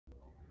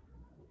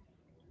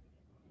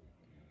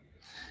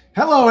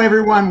Hello,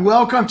 everyone.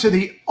 Welcome to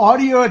the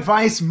Audio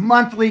Advice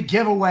Monthly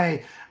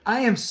Giveaway.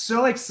 I am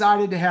so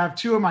excited to have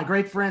two of my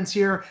great friends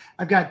here.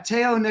 I've got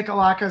Teo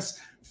Nikolakis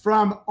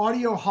from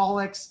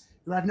Audioholics,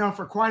 who I've known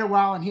for quite a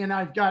while, and he and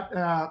I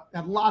have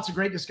had lots of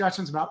great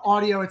discussions about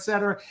audio,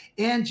 etc.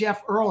 And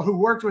Jeff Earl, who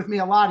worked with me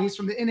a lot. He's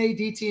from the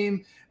NAD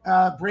team,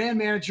 brand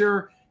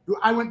manager, who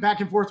I went back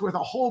and forth with a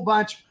whole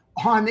bunch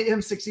on the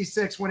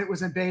M66 when it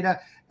was in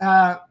beta.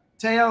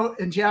 Teo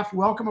and Jeff,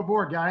 welcome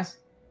aboard, guys.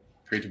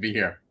 Great to be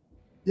here.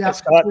 Yeah,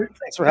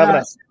 thanks for having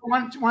us.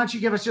 Why don't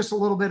you give us just a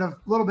little bit of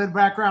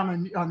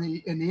background on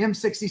the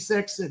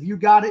M66? Have you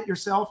got it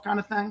yourself, kind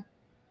of thing?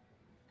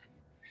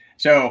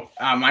 So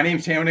my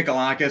name's Teo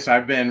Nikolakis.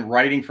 I've been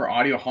writing for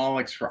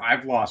Audioholics for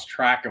I've lost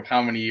track of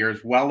how many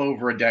years, well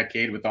over a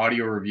decade with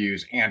audio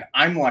reviews, and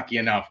I'm lucky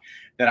enough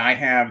that I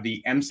have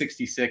the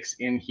M66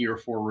 in here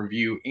for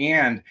review,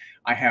 and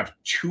I have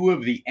two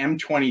of the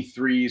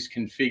M23s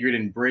configured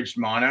in bridged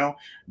mono,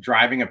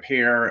 driving a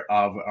pair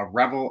of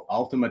Revel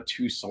Ultima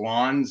 2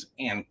 Salons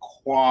and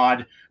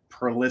quad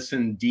per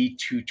listen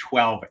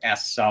D212S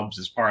subs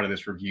as part of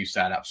this review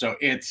setup. So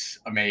it's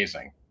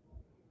amazing.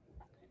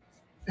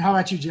 How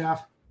about you,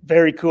 Jeff?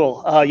 Very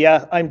cool.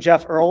 Yeah, I'm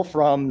Jeff Earl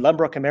from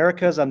Lembrook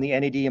Americas. I'm the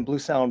NAD and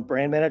Bluesound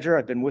brand manager.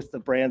 I've been with the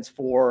brands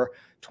for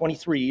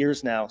 23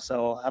 years now,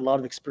 so I had a lot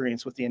of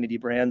experience with the NAD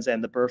brands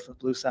and the birth of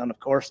Bluesound, of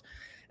course.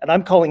 And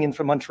I'm calling in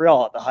from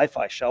Montreal at the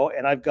Hi-Fi show,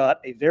 and I've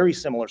got a very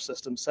similar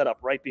system set up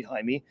right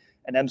behind me,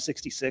 an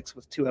M66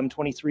 with two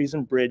M23s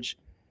in bridge,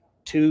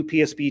 two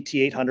PSP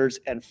T800s,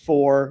 and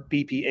four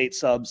BP8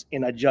 subs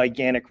in a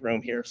gigantic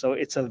room here. So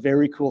it's a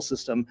very cool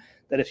system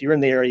that if you're in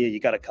the area, you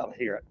got to come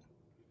hear it.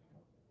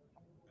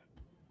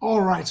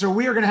 All right, so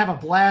we are going to have a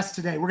blast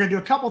today. We're going to do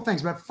a couple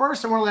things, but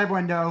first I want to let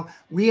everyone know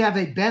we have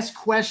a best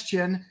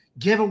question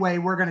giveaway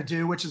we're going to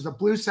do, which is the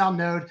Bluesound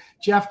Node.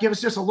 Jeff, give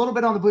us just a little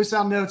bit on the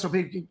Bluesound Node so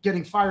people are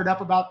getting fired up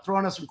about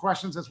throwing us some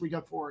questions as we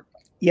go forward.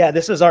 Yeah,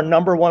 this is our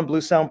 #1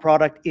 Bluesound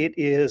product. It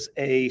is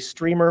a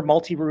streamer,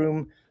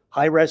 multi-room,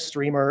 high-res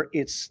streamer.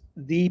 It's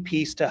the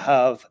piece to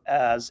have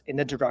as an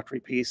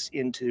introductory piece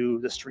into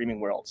the streaming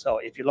world. So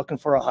if you're looking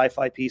for a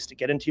hi-fi piece to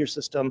get into your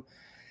system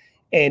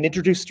and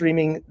introduce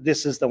streaming,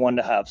 this is the one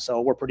to have.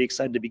 So we're pretty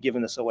excited to be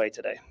giving this away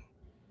today.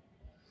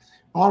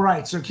 All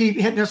right, so keep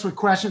hitting us with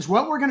questions.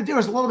 What we're going to do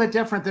is a little bit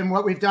different than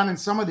what we've done in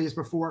some of these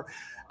before.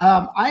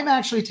 I'm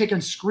actually taking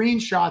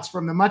screenshots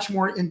from the much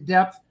more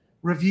in-depth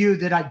review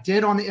that I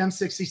did on the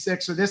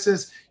M66. So this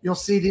is, you'll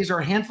see these are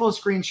a handful of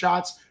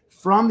screenshots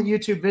from the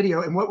YouTube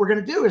video. And what we're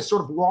going to do is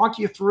sort of walk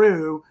you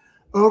through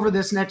over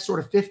this next sort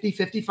of 50,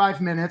 55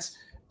 minutes,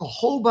 a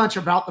whole bunch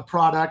about the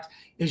product.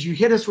 As you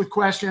hit us with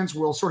questions,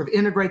 we'll sort of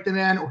integrate them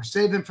in or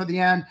save them for the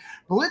end.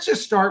 But let's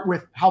just start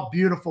with how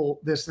beautiful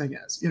this thing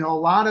is. You know, a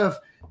lot of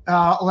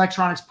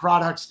electronics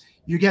products,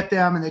 you get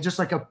them and they just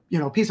like a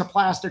piece of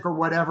plastic or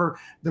whatever.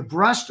 The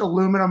brushed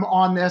aluminum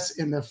on this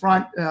in the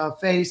front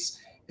face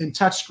and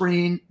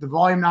touchscreen, the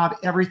volume knob,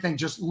 everything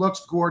just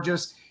looks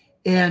gorgeous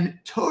and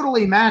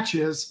totally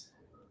matches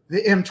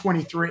the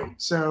M23.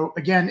 So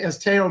again, as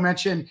Teo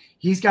mentioned,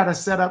 he's got a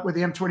setup with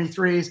the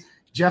M23s.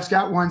 Jeff's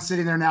got one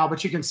sitting there now,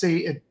 but you can see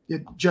it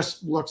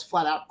just looks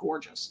flat out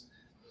gorgeous.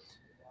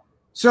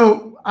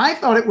 So I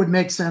thought it would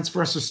make sense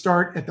for us to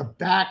start at the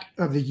back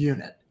of the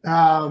unit.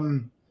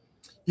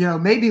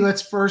 Maybe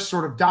let's first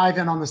sort of dive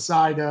in on the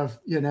side of,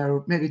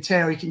 maybe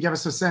Teo, you can give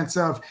us a sense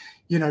of,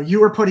 you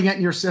were putting it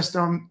in your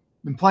system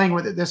and playing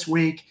with it this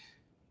week.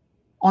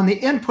 On the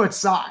input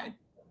side,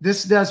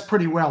 this does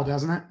pretty well,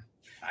 doesn't it?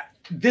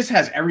 This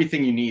has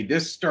everything you need.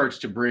 This starts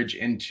to bridge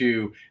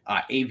into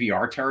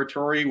AVR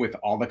territory with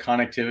all the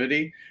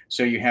connectivity.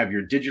 So you have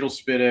your digital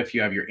SPDIF,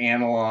 you have your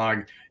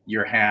analog,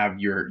 you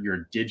have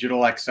your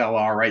digital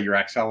XLR, right? Your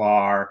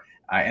XLR,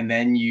 and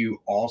then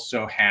you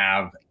also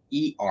have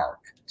eARC.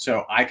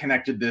 So I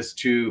connected this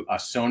to a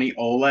Sony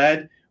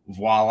OLED.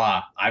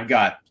 Voila! I've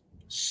got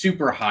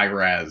super high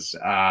res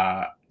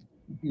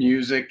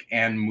music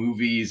and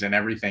movies and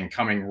everything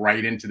coming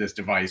right into this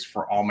device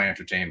for all my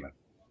entertainment.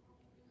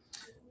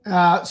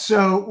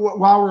 So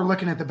while we're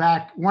looking at the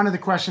back, one of the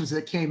questions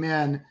that came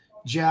in,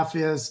 Jeff,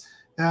 is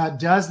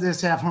does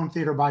this have home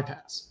theater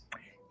bypass?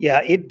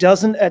 Yeah, it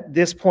doesn't at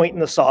this point in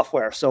the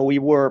software. So we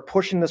were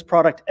pushing this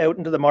product out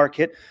into the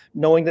market,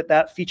 knowing that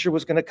that feature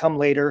was going to come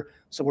later.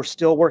 So we're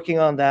still working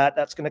on that.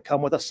 That's going to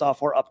come with a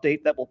software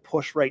update that will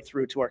push right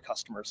through to our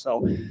customers.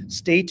 So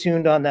stay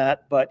tuned on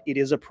that, but it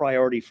is a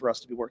priority for us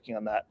to be working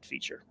on that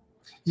feature.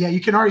 Yeah,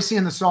 you can already see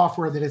in the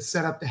software that it's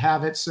set up to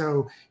have it.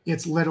 So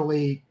it's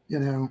literally,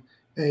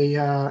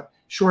 a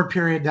short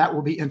period that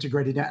will be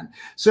integrated in.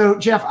 So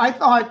Jeff, I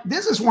thought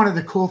this is one of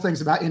the cool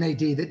things about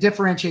NAD that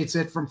differentiates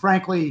it from,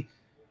 frankly,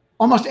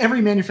 almost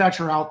every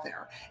manufacturer out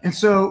there. And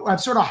so I've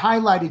sort of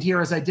highlighted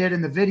here, as I did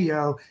in the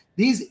video,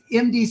 these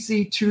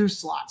MDC2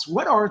 slots.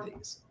 What are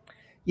these?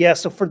 Yeah,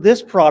 so for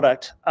this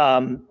product,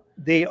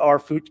 they are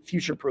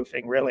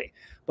future-proofing, really.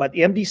 But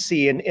the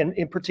MDC, and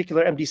in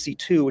particular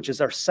MDC2, which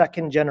is our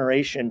second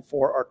generation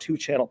for our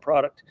 2-channel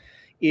product,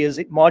 is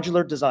a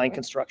modular design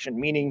construction,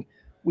 meaning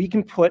we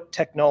can put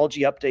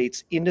technology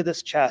updates into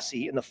this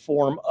chassis in the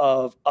form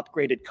of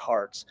upgraded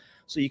cards.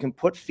 So you can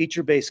put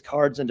feature-based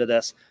cards into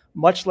this,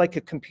 much like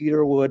a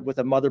computer would with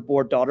a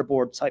motherboard,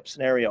 daughterboard type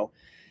scenario.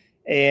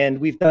 And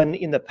we've done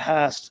in the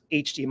past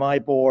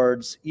HDMI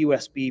boards,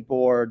 USB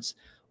boards,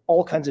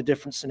 all kinds of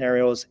different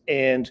scenarios.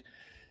 And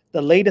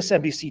the latest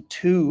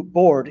MPC2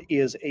 board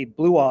is a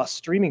BluOS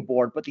streaming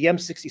board, but the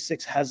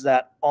M66 has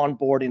that on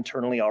board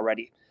internally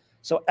already.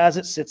 So as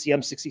it sits, the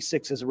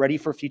M66 is ready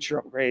for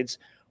future upgrades,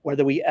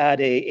 whether we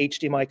add a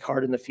HDMI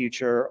card in the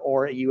future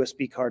or a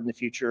USB card in the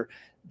future,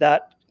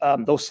 that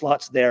those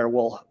slots there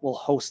will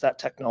host that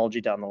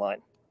technology down the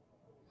line.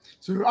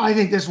 So I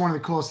think this is one of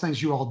the coolest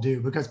things you all do,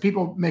 because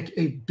people make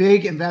a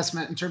big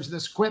investment in terms of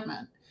this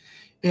equipment.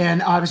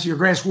 And obviously your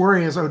greatest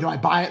worry is, oh, do I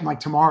buy it and like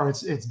tomorrow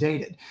it's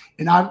dated?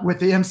 And with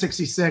the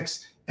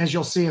M66, as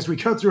you'll see as we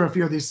go through a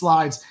few of these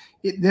slides,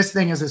 this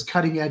thing is as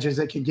cutting edge as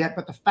it can get.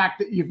 But the fact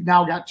that you've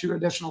now got 2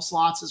 additional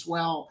slots as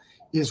well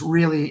is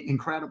really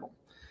incredible.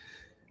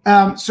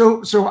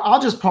 So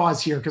I'll just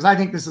pause here because I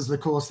think this is the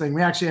coolest thing.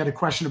 We actually had a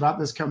question about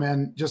this come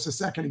in just a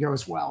second ago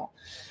as well.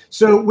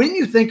 So when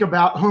you think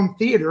about home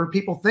theater,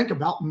 people think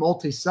about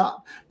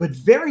multi-sub, but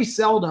very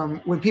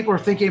seldom when people are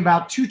thinking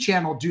about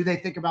 2-channel, do they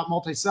think about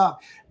multi-sub?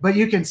 But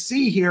you can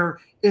see here,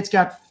 it's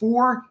got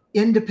 4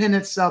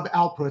 independent sub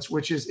outputs,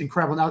 which is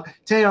incredible. Now,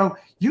 Teo,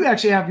 you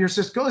actually have your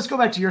system. Let's go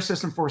back to your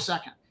system for a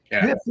second.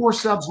 Yeah. You have 4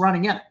 subs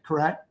running in it,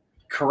 correct?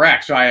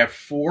 Correct. So I have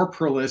 4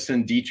 per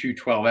listen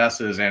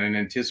D212Ss, and in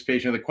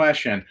anticipation of the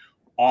question,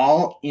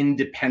 all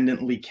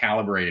independently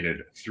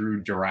calibrated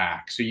through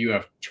Dirac. So you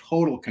have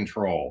total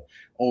control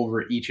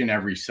over each and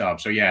every sub.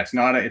 So yeah, it's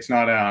not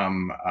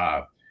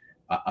a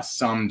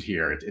summed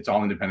here. It's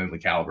all independently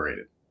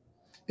calibrated.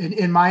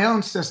 In my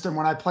own system,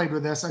 when I played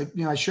with this,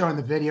 I show in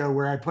the video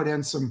where I put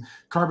in some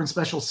carbon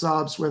special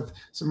subs with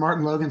some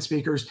Martin Logan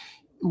speakers.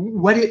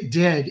 What it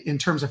did in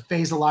terms of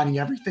phase aligning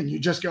everything, you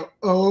just go,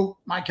 oh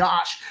my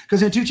gosh.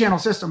 Because in a 2-channel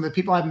system, that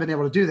people haven't been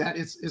able to do that.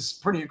 It's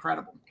pretty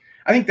incredible.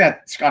 I think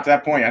that, Scott, to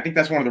that point, I think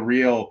that's one of the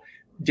real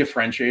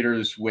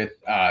differentiators with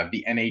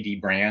the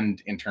NAD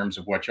brand in terms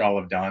of what y'all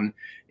have done,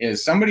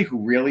 is somebody who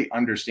really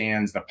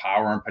understands the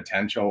power and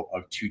potential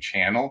of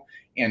 2-channel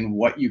and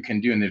what you can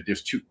do. And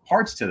there's 2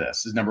 parts to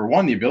this. Is number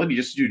 1, the ability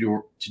just to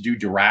do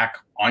Dirac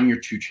on your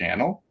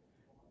 2-channel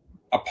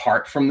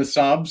apart from the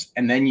subs,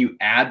 and then you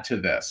add to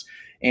this.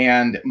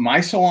 And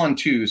my Salon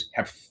 2s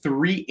have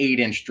 3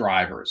 8-inch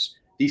drivers.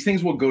 These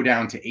things will go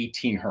down to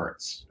 18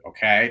 hertz,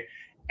 okay?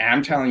 And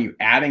I'm telling you,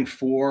 adding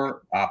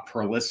 4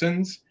 per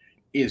listens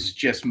is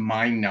just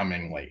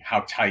mind-numbingly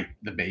how tight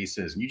the bass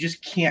is. You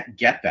just can't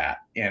get that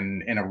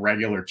in a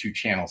regular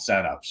 2-channel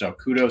setup. So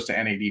kudos to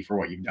NAD for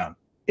what you've done.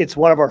 It's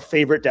one of our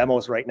favorite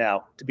demos right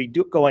now, to be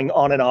going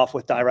on and off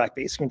with Dirac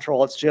Bass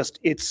Control.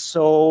 It's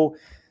so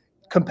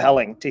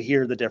compelling to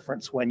hear the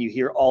difference when you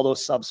hear all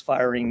those subs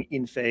firing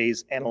in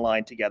phase and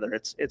aligned together.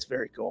 It's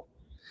very cool.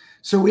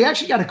 So we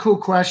actually got a cool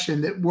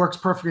question that works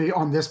perfectly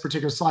on this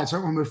particular slide. So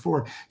I want to move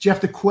forward. Jeff,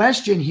 the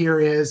question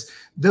here is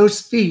those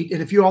feet.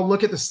 And if you all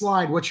look at the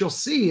slide, what you'll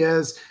see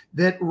is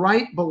that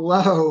right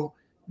below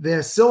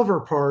the silver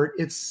part,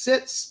 it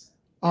sits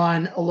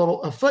on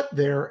a foot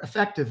there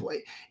effectively.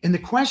 And the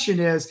question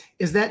is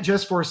that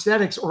just for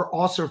aesthetics or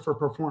also for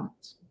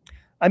performance?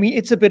 I mean,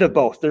 it's a bit of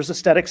both. There's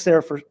aesthetics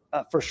there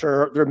for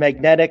sure. They're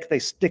magnetic. They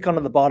stick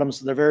onto the bottom,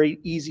 so they're very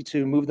easy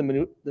to move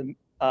the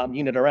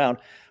unit around.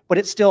 But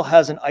it still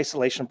has an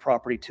isolation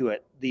property to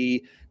it.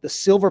 The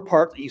silver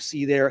part that you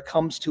see there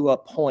comes to a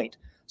point.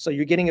 So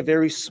you're getting a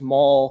very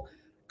small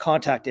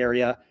contact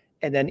area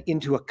and then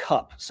into a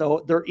cup.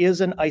 So there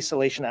is an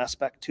isolation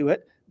aspect to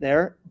it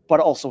there, but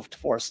also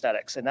for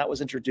aesthetics. And that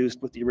was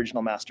introduced with the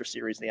original Master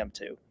Series, the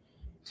M2.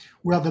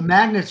 Well, the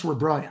magnets were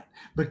brilliant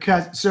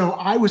so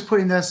I was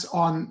putting this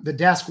on the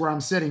desk where I'm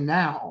sitting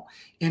now,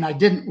 and I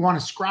didn't want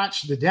to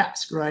scratch the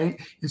desk,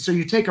 right? And so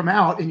you take them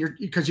out, and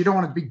because you don't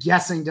want to be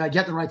guessing, did I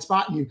get the right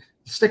spot? And you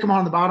stick them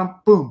on the bottom,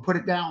 boom, put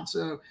it down.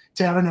 So,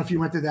 Ted, I don't know if you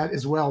went through that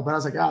as well, but I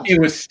was like, oh. It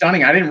was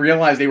stunning. I didn't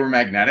realize they were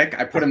magnetic.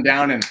 I put them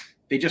down, and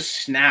they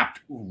just snapped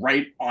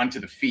right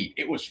onto the feet.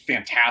 It was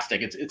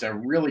fantastic. It's a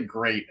really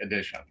great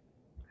addition.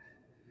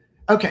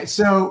 Okay,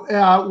 so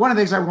one of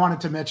the things I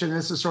wanted to mention,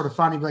 this is sort of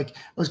funny, like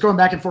I was going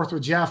back and forth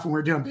with Jeff when we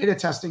were doing beta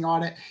testing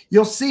on it.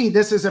 You'll see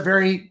this is a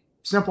very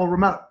simple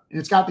remote, and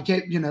it's got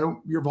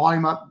the, your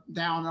volume up,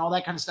 down, and all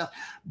that kind of stuff.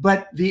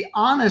 But the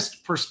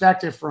honest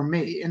perspective from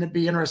me, and it'd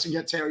be interesting to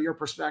get, Taylor, your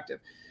perspective,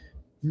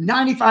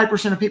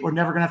 95% of people are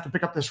never going to have to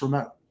pick up this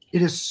remote.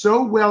 It is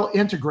so well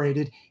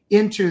integrated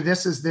into,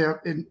 this is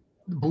the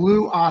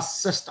BluOS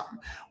system,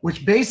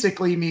 which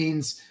basically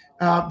means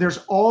there's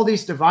all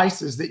these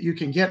devices that you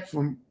can get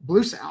from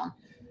Bluesound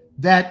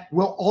that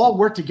will all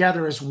work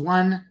together as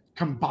one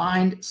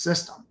combined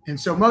system. And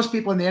so most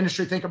people in the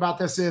industry think about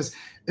this as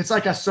it's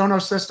like a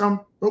Sonos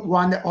system, but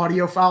one that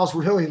audiophiles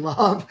really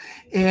love.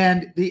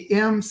 And the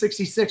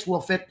M66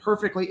 will fit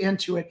perfectly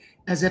into it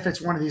as if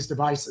it's one of these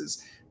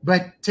devices.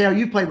 But Taylor,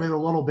 you played with it a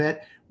little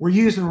bit. Were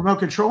you using remote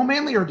control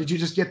mainly, or did you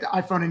just get the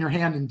iPhone in your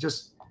hand and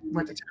just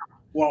went to town?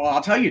 Well,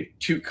 I'll tell you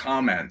 2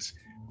 comments.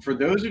 for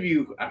those of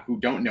you who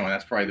don't know, and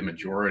that's probably the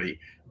majority,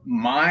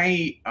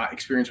 my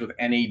experience with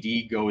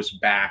NAD goes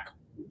back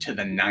to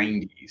the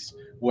 90s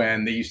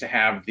when they used to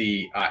have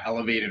the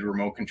elevated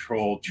remote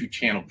control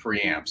 2-channel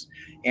preamps.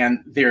 And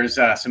there's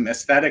some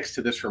aesthetics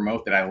to this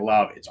remote that I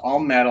love. It's all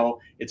metal.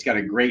 It's got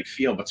a great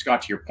feel. But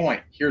Scott, to your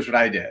point, here's what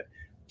I did.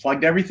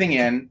 Plugged everything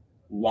in,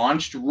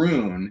 launched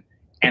Roon,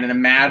 and in a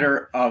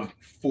matter of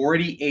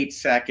 48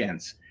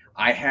 seconds,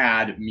 I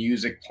had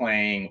music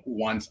playing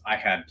once I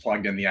had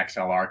plugged in the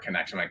XLR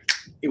connection. Like,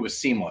 it was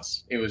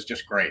seamless. It was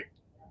just great.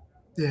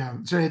 Yeah,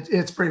 so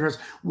it's pretty much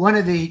one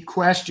of the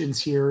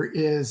questions here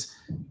is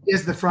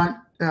the front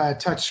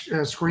touch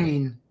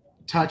screen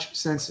touch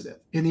sensitive?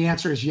 And the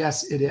answer is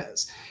yes, it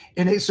is.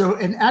 And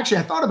and actually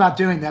I thought about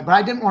doing that, but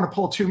I didn't want to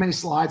pull too many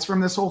slides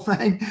from this whole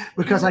thing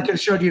because I could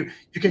have showed you,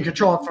 you can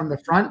control it from the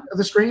front of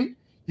the screen.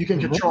 You can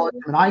control it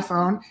from an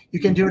iPhone. You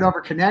can do it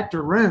over Connect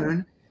or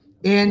Roon,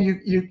 and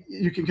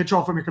you can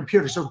control it from your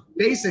computer. So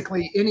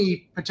basically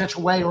any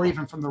potential way, or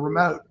even from the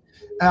remote.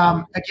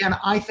 Again,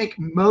 I think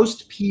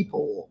most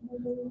people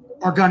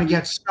are going to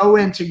get so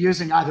into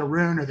using either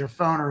Roon or their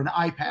phone or an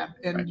iPad,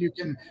 and you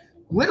can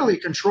literally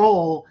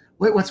control.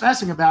 What's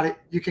fascinating about it,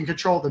 you can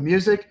control the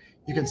music,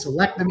 you can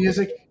select the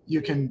music,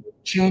 you can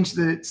change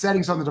the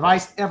settings on the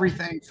device,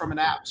 everything from an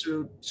app.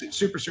 So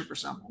super, super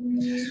simple.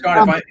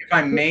 Scott, if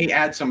I may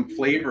add some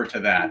flavor to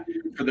that,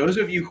 for those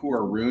of you who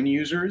are Roon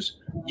users,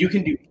 you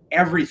can do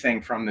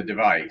everything from the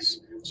device.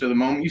 So the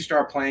moment you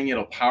start playing,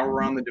 it'll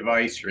power on the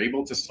device. You're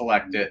able to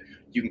select it.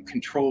 You can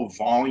control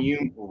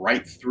volume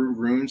right through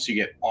Roon, so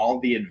you get all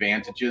the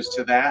advantages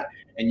to that.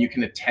 And you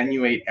can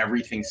attenuate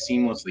everything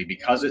seamlessly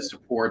because it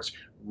supports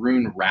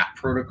Roon RAT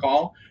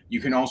protocol. You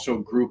can also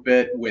group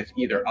it with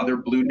either other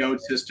Blue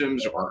Node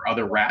systems or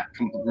other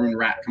Roon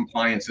RAT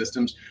compliant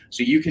systems.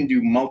 So you can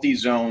do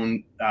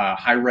multi-zone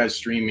high-res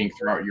streaming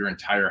throughout your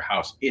entire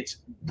house. It's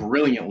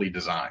brilliantly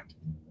designed.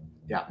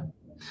 Yeah.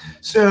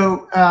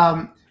 So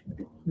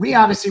we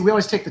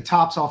always take the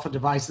tops off of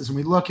devices and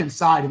we look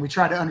inside and we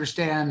try to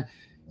understand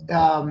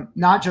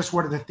not just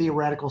what are the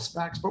theoretical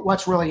specs, but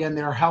what's really in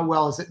there, how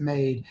well is it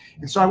made.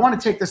 And so I want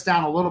to take this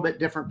down a little bit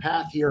different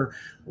path here.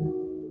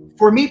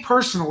 For me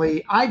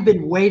personally, I've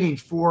been waiting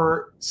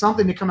for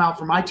something to come out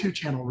for my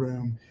 2-channel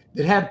room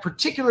that had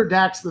particular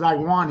DACs that I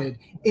wanted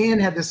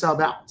and had the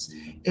sub outs.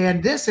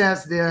 And this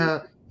has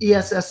the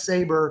ESS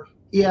Sabre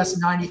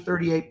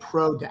ES9038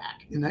 Pro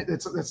DAC. And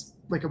that's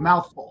like a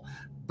mouthful.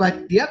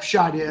 But the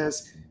upshot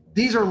is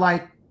these are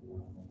like,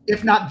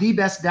 if not the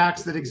best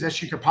DACs that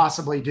exist you could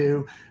possibly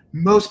do.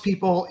 Most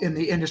people in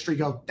the industry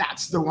go,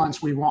 that's the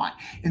ones we want.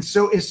 And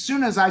so as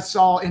soon as I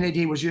saw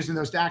NAD was using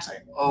those DACs,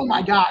 oh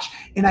my gosh.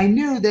 And I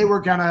knew they were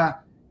going to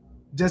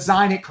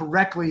design it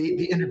correctly,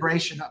 the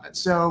integration of it.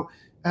 So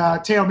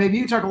Teo, maybe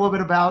you talk a little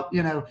bit about,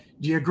 do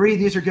you agree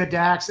these are good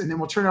DACs? And then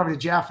we'll turn it over to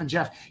Jeff. And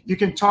Jeff, you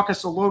can talk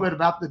us a little bit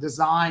about the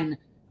design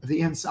of the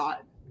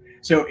inside.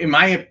 So in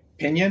my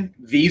opinion,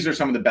 these are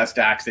some of the best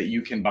DACs that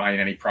you can buy in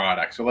any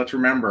product. So let's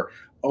remember,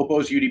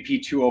 Oppo's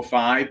UDP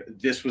 205,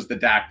 this was the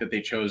DAC that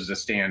they chose as a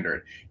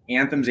standard.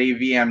 Anthem's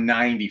AVM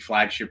 90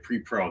 flagship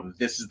pre-pro,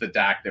 this is the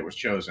DAC that was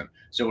chosen.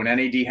 So when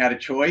NAD had a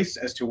choice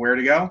as to where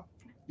to go,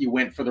 you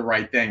went for the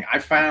right thing. I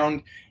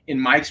found in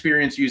my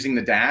experience using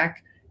the DAC,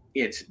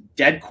 it's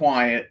dead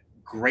quiet,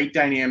 great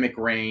dynamic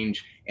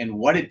range, and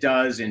what it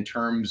does in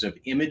terms of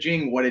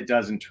imaging, what it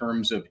does in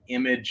terms of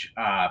image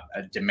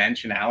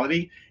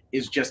dimensionality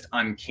is just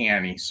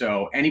uncanny.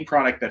 So any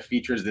product that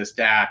features this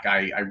DAC,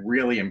 I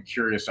really am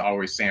curious to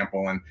always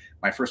sample. And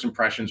my first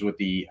impressions with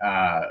the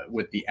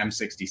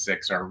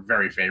M66 are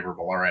very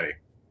favorable already.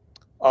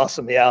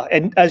 Awesome, yeah.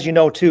 And as you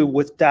know too,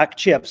 with DAC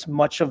chips,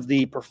 much of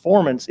the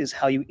performance is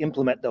how you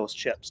implement those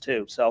chips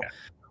too. So yeah.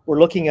 We're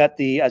looking at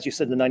as you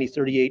said, the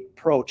 9038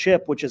 Pro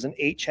chip, which is an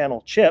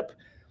 8-channel chip.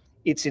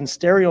 It's in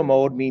stereo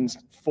mode, means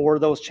 4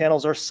 of those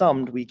channels are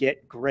summed. We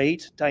get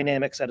great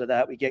dynamics out of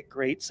that. We get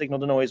great signal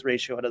to noise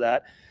ratio out of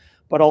that.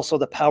 But also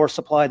the power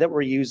supply that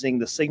we're using,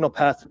 the signal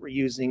path that we're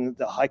using,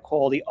 the high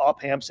quality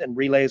op amps and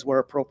relays where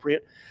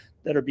appropriate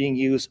that are being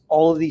used.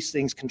 All of these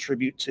things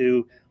contribute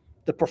to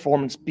the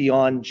performance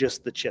beyond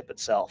just the chip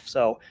itself.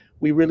 So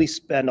we really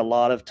spend a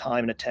lot of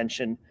time and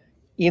attention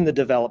in the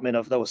development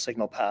of those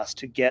signal paths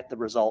to get the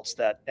results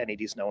that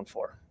NAD is known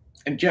for.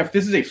 And Jeff,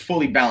 this is a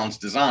fully balanced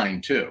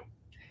design too.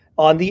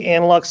 On the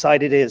analog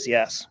side, it is,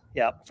 yes.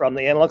 Yeah, from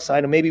the analog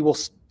side, and maybe we'll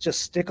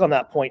just stick on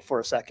that point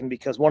for a second,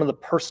 because one of the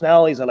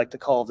personalities I like to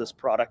call this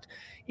product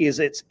is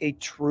it's a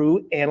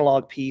true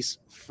analog piece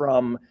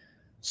from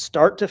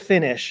start to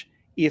finish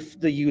if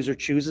the user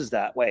chooses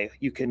that way.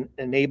 You can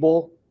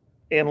enable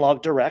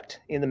analog direct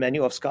in the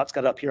menu. If Scott's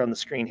got it up here on the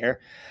screen here,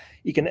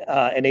 you can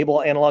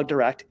enable analog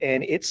direct,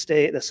 and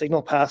the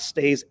signal path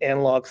stays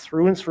analog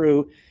through and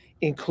through,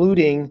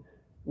 including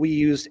we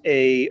used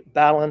a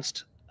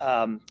balanced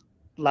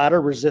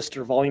ladder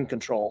resistor volume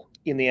control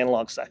in the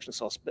analog section.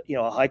 So,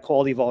 a high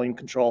quality volume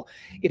control.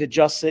 It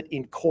adjusts it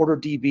in 1/4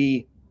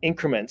 dB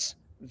increments,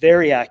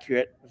 very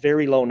accurate,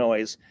 very low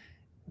noise.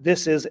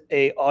 This is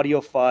a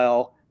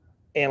audiophile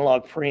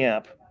analog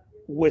preamp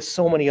with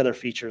so many other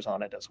features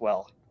on it as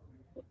well.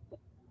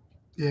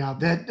 Yeah,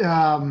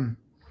 that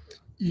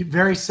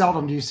very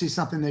seldom do you see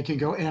something that can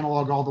go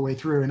analog all the way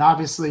through. And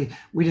obviously,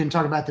 we didn't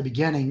talk about the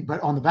beginning, but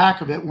on the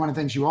back of it, one of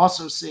the things you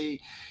also see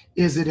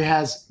is that it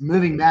has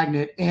moving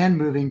magnet and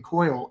moving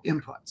coil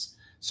inputs.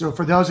 So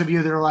for those of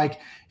you that are like,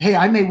 hey,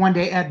 I may one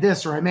day add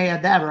this, or I may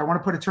add that, or I want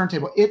to put a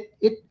turntable, it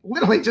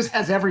literally just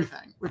has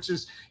everything, which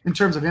is in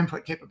terms of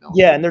input capability.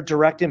 Yeah, and they're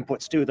direct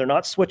inputs too. They're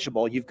not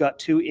switchable. You've got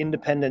two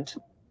independent,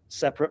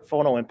 separate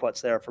phono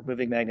inputs there for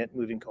moving magnet,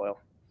 moving coil.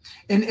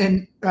 And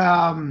it'd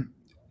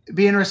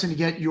be interesting to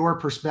get your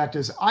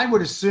perspectives. I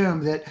would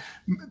assume that,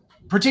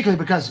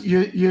 particularly because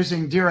you're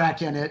using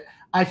Dirac in it,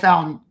 I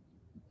found,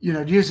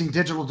 using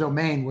digital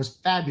domain was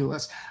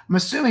fabulous. I'm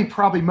assuming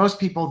probably most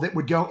people that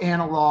would go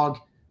analog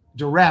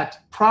direct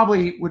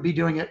probably would be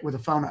doing it with a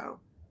phono,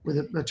 with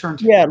a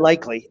turntable. Yeah,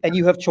 likely. And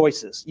you have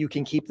choices. You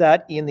can keep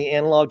that in the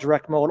analog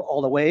direct mode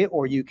all the way,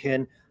 or you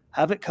can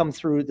have it come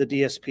through the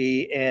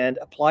DSP and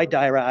apply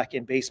Dirac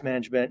and bass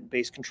management and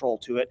bass control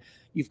to it.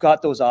 You've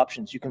got those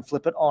options. You can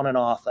flip it on and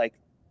off. Like,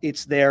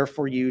 it's there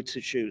for you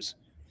to choose.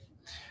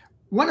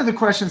 One of the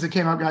questions that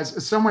came up, guys,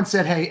 is someone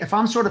said, hey, if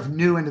I'm sort of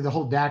new into the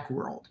whole DAC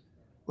world,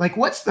 like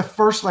what's the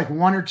first like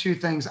one or two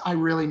things I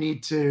really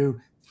need to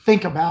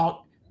think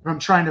about when I'm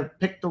trying to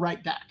pick the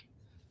right DAC?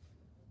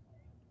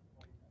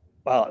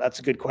 Wow, that's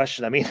a good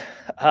question. I mean,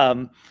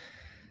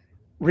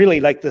 really,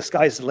 like the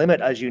sky's the limit,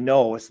 as you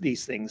know, with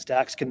these things.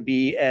 DACs can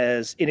be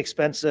as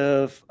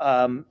inexpensive,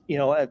 in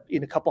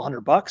a couple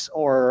 $100,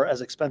 or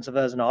as expensive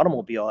as an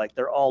automobile. Like,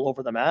 they're all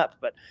over the map.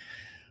 But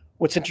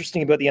what's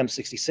interesting about the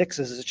M66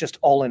 is it's just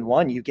all in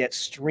one. You get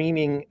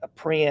streaming, a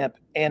preamp,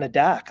 and a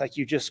DAC. Like,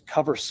 you just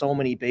cover so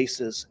many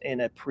bases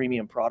in a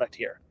premium product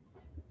here.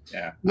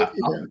 Yeah.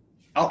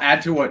 I'll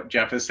add to what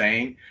Jeff is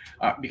saying,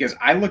 because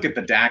I look at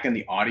the DAC and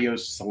the audio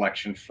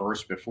selection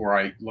first before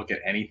I look at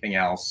anything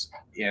else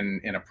in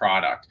a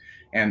product.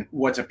 And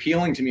what's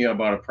appealing to me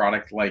about a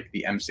product like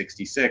the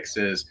M66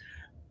 is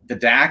the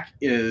DAC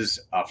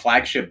is a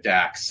flagship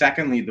DAC.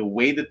 Secondly, the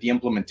way that the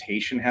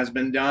implementation has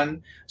been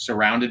done,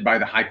 surrounded by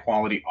the high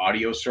quality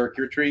audio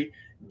circuitry,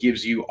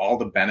 gives you all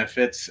the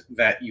benefits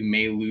that you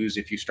may lose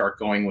if you start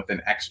going with an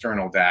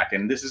external DAC.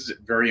 And this is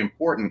very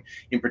important,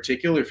 in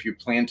particular, if you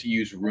plan to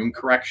use room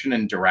correction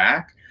in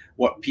Dirac.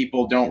 What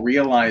people don't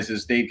realize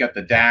is they've got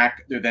the DAC,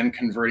 they're then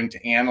converting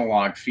to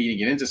analog,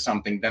 feeding it into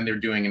something, then they're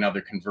doing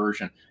another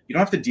conversion. You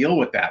don't have to deal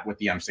with that with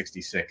the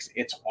M66.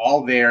 It's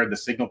all there, the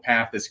signal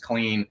path is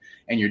clean,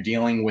 and you're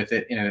dealing with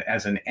it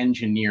as an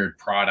engineered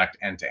product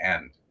end to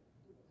end.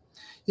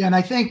 Yeah, and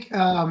I think,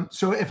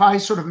 so if I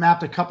sort of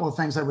mapped a couple of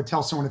things I would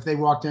tell someone if they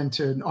walked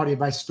into an audio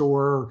device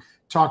store or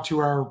talked to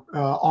our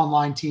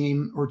online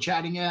team or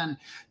chatting in,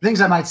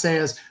 things I might say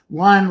is,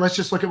 one, let's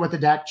just look at what the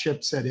DAC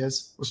chipset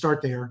is. We'll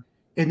start there.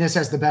 And this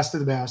has the best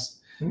of the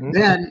best. Mm-hmm.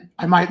 Then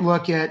I might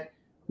look at,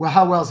 well,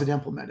 how well is it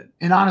implemented?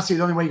 And honestly,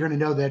 the only way you're going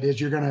to know that is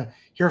you're going to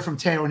hear from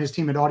Teo and his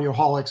team at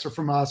Audioholics, or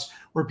from us,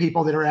 or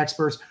people that are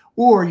experts,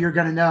 or you're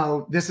going to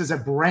know this is a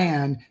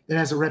brand that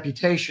has a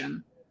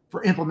reputation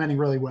for implementing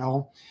really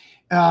well.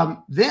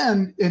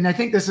 Then, and I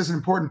think this is an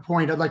important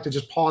point I'd like to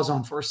just pause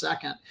on for a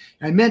second.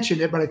 I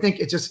mentioned it, but I think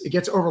it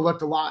gets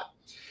overlooked a lot.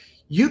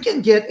 You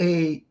can get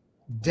a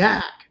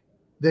DAC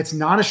that's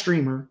not a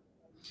streamer,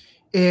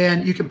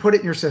 and you can put it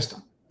in your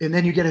system, and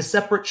then you get a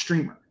separate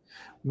streamer.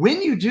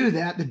 When you do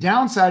that, the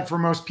downside for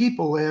most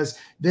people is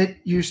that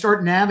you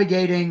start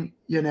navigating,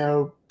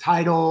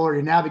 Tidal, or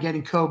you're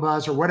navigating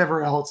Qobuz or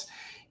whatever else,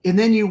 and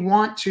then you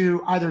want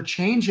to either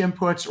change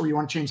inputs or you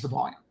want to change the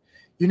volume.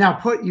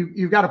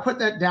 You've got to put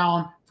that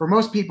down. For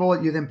most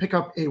people, you then pick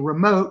up a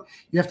remote.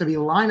 You have to be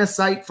line of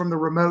sight from the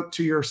remote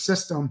to your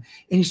system,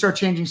 and you start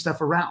changing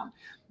stuff around.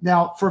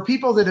 Now, for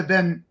people that have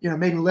been,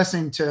 maybe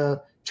listening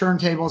to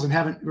turntables and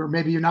haven't, or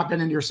maybe you've not been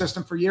in your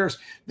system for years,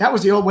 that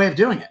was the old way of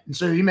doing it. And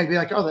so you may be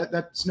like, oh,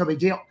 that's no big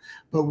deal.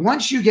 But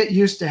once you get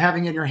used to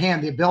having in your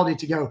hand the ability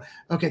to go,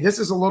 okay, this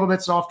is a little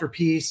bit softer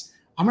piece,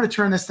 I'm going to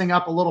turn this thing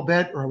up a little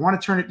bit, or I want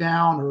to turn it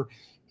down,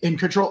 and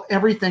control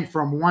everything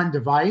from one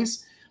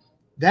device,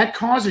 that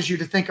causes you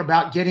to think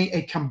about getting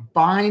a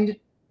combined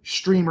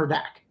streamer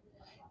DAC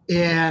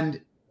and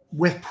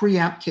with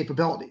preamp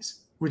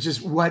capabilities, which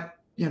is what,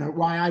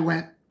 why I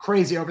went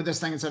crazy over this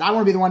thing and said, I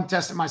want to be the one to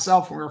test it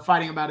myself when we were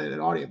fighting about it at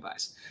Audio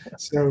Device.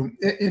 So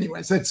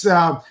anyways, that's,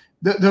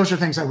 those are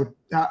things I would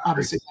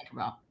obviously think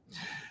about.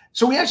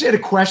 So we actually had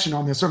a question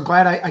on this. So I'm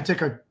glad I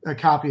took a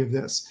copy of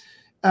this.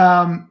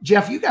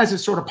 Jeff, you guys have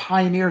sort of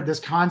pioneered this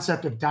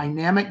concept of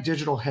dynamic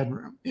digital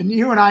headroom. And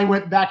you and I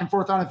went back and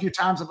forth on it a few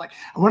times. I'm like,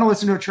 I want to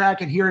listen to a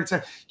track and hear it.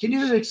 So can you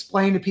just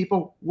explain to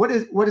people, what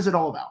is it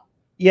all about?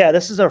 Yeah,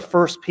 this is our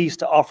first piece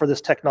to offer this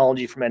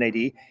technology from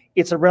NAD.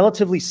 It's a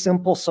relatively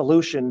simple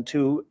solution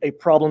to a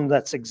problem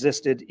that's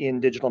existed in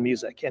digital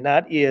music. And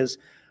that is,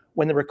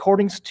 when the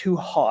recording's too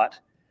hot,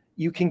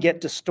 you can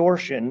get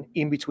distortion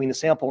in between the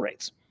sample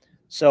rates.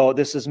 So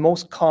this is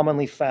most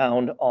commonly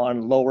found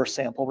on lower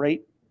sample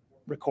rate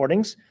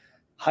recordings.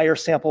 Higher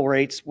sample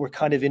rates, we're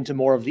kind of into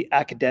more of the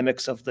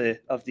academics of the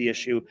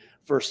issue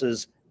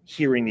versus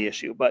hearing the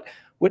issue. But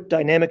what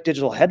dynamic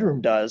digital headroom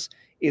does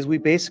is we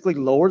basically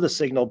lower the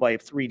signal by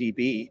 3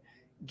 dB,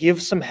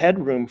 give some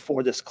headroom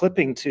for this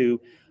clipping to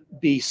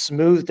be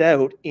smoothed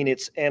out in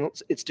its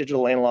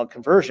digital analog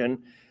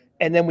conversion,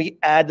 and then we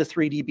add the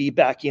 3 dB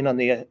back in on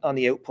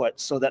the output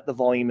so that the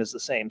volume is the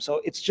same.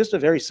 So it's just a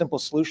very simple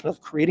solution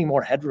of creating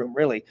more headroom,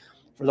 really,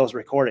 for those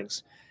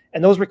recordings.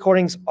 And those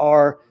recordings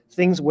are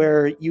things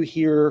where you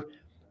hear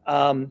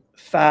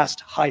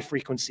fast, high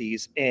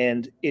frequencies,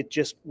 and it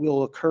just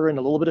will occur in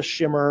a little bit of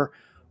shimmer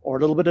or a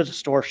little bit of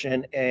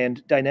distortion,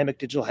 and dynamic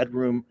digital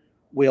headroom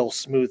will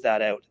smooth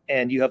that out.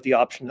 And you have the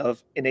option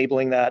of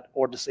enabling that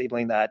or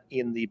disabling that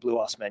in the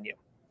BluOS menu.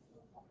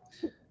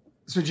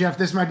 So Jeff,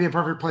 this might be a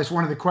perfect place.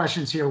 One of the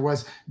questions here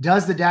was,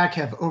 does the DAC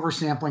have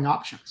oversampling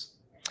options?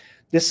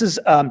 This is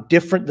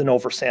different than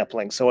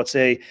oversampling. So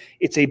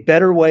it's a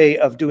better way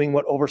of doing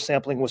what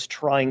oversampling was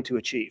trying to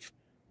achieve.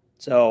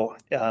 So,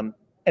 and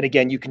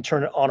again, you can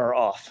turn it on or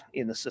off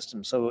in the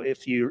system. So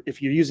if you're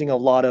using a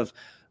lot of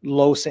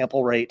low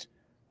sample rate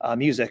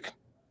music,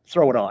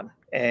 throw it on.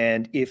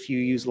 And if you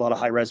use a lot of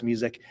high-res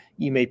music,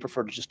 you may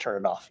prefer to just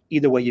turn it off.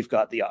 Either way, you've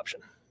got the option.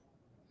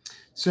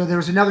 So there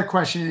was another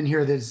question in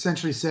here that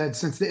essentially said,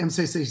 since the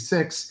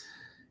M66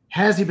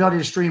 has the ability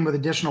to stream with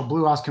additional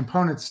BluOS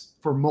components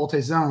for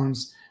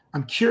multi-zones,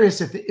 I'm curious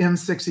if the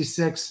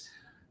M66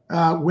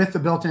 with the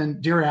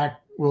built-in Dirac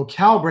will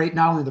calibrate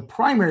not only the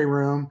primary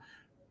room,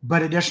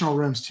 but additional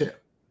rooms too.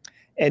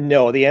 And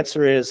no, the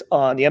answer is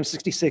on the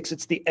M66,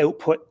 it's the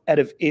output out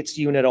of its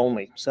unit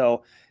only.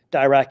 So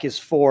Dirac is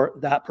for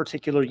that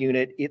particular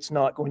unit. It's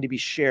not going to be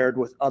shared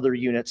with other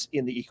units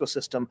in the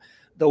ecosystem.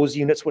 Those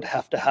units would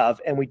have to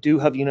have, and we do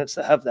have units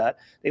that have that,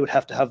 they would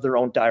have to have their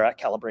own Dirac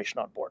calibration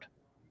on board.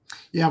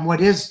 Yeah, and what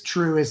is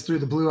true is through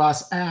the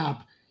BluOS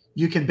app,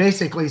 you can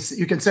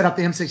set up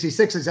the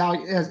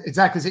M66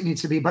 exactly as it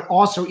needs to be, but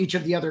also each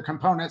of the other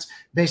components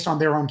based on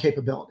their own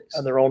capabilities.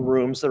 And their own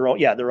rooms, their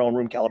own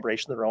room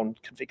calibration, their own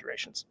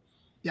configurations.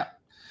 Yeah.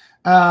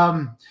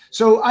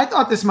 So I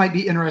thought this might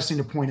be interesting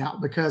to point out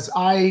because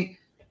I,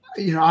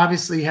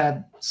 obviously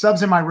had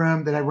subs in my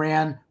room that I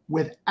ran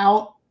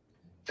without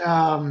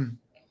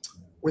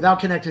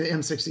connecting to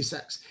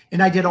M66.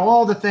 And I did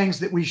all the things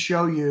that we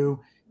show you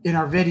in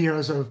our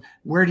videos of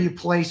where do you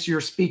place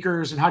your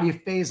speakers and how do you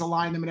phase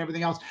align them and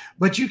everything else.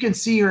 But you can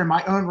see here in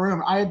my own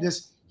room, I had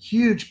this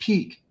huge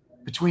peak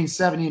between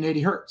 70 and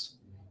 80 hertz.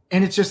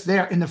 And it's just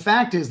there. And the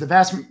fact is, the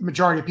vast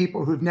majority of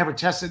people who've never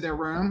tested their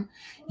room,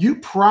 you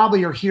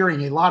probably are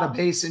hearing a lot of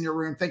bass in your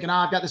room thinking,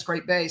 I've got this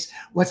great bass.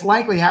 What's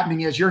likely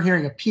happening is you're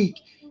hearing a peak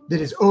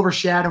that is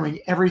overshadowing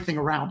everything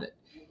around it.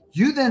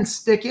 You then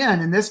stick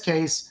in this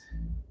case,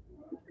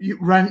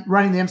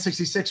 running the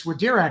M66 with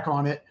Dirac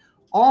on it,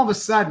 all of a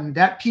sudden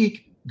that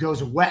peak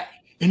goes away.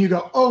 And you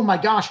go, oh my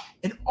gosh.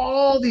 And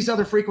all these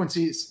other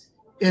frequencies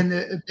in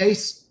the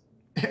bass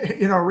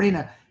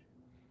arena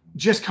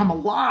just come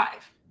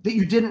alive that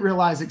you didn't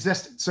realize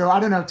existed. So I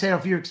don't know, Teo,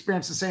 if you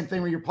experience the same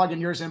thing where you're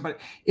plugging yours in, but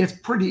it's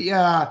pretty,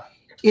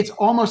 it's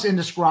almost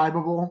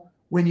indescribable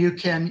when you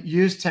can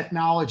use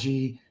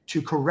technology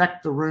to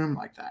correct the room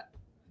like that.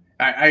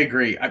 I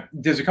agree.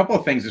 There's a couple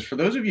of things. Is for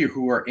those of you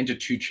who are into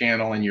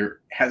 2-channel and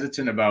you're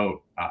hesitant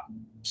about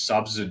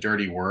subs is a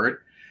dirty word,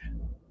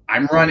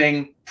 I'm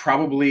running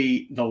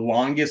probably the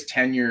longest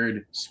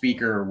tenured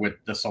speaker with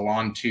the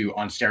Salon 2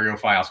 on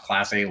Stereophile's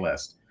Class A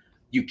list.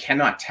 You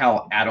cannot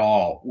tell at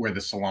all where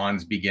the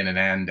salons begin and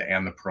end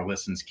and the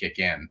per-listens kick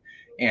in.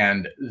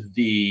 And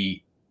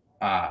the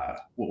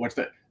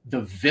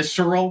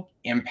visceral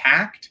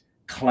impact,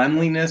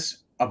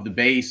 cleanliness of the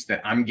bass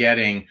that I'm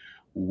getting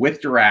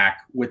with Dirac,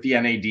 with the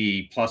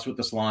NAD, plus with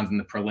the salons and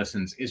the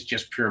per-listens is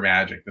just pure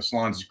magic. The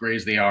salons, as great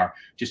as they are,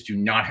 just do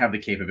not have the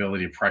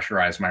capability to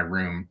pressurize my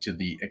room to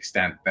the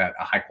extent that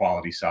a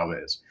high-quality sub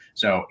is.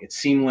 So it's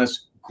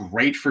seamless,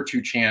 great for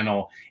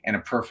 2-channel, and a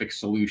perfect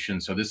solution.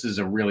 So this is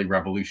a really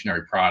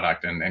revolutionary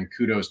product, and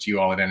kudos to you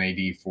all at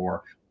NAD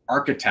for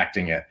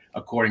architecting it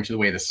according to the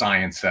way the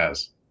science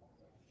says.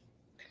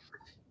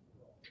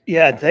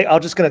 Yeah,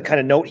 I'm just going to kind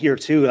of note here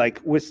too, like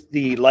with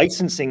the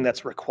licensing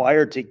that's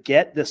required to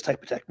get this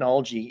type of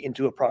technology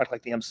into a product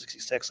like the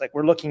M66, like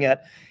we're looking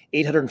at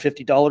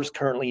 $850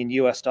 currently in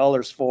US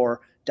dollars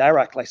for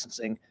Dirac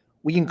licensing.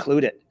 We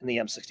include it in the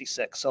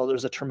M66. So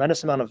there's a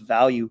tremendous amount of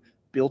value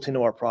built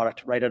into our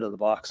product right out of the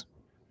box.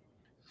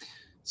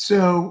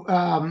 So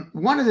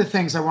one of the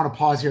things I want to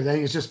pause here that I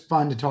think is just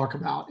fun to talk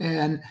about,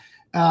 and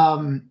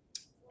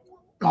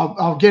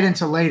I'll get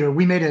into later.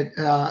 We made a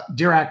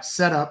Dirac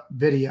setup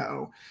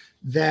video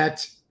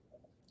that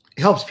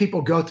helps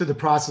people go through the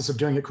process of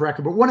doing it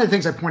correctly. But one of the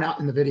things I point out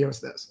in the video is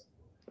this.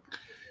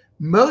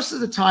 Most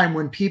of the time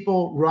when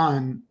people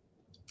run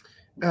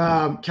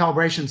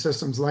calibration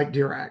systems like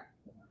Dirac,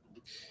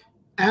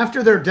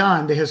 after they're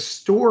done, the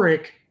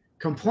historic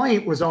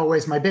complaint was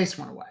always my bass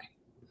went away.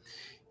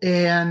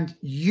 And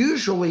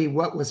usually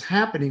what was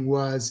happening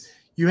was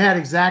you had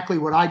exactly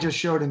what I just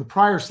showed in the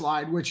prior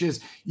slide, which is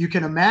you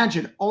can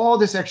imagine all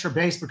this extra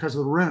bass because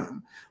of the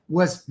room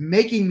was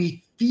making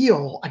me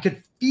feel, I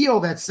could feel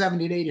that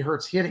 70 to 80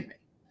 hertz hitting me,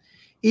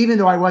 even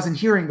though I wasn't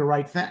hearing the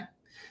right thing.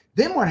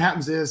 Then what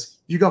happens is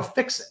you go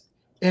fix it,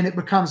 and it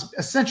becomes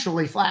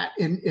essentially flat,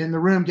 and the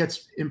room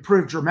gets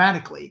improved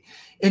dramatically.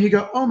 And you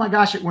go, oh my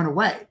gosh, it went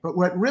away. But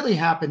what really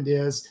happened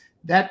is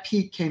that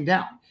peak came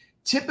down.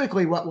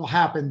 Typically what will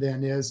happen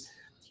then is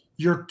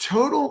your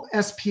total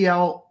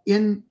SPL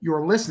in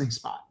your listening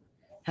spot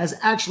has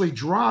actually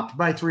dropped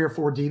by 3 or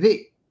 4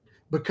 dB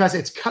because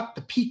it's cut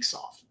the peaks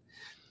off.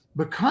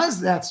 Because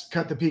that's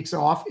cut the peaks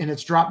off and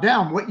it's dropped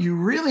down, what you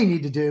really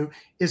need to do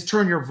is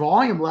turn your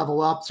volume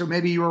level up. So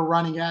maybe you were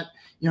running at,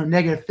 you know,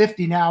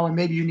 -50 now, and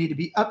maybe you need to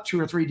be up 2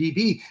 or 3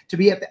 dB to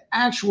be at the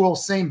actual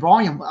same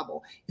volume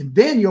level. And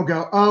then you'll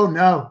go, oh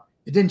no,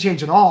 it didn't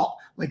change at all.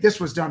 Like, this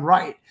was done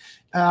right.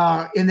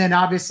 And then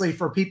obviously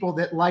for people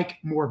that like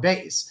more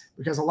bass,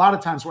 because a lot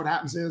of times what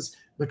happens is,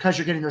 because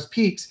you're getting those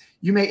peaks,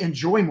 you may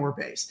enjoy more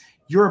bass.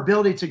 Your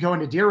ability to go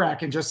into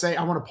Dirac and just say,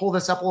 I want to pull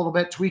this up a little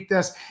bit, tweak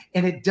this,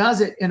 and it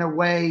does it in a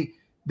way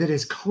that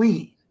is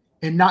clean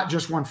and not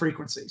just one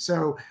frequency.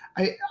 So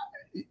it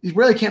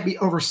really can't be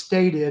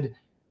overstated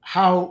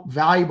how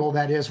valuable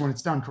that is when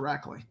it's done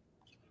correctly.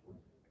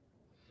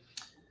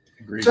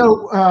 Agreed.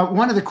 So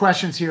one of the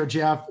questions here,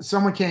 Jeff,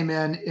 someone came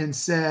in and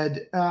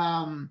said,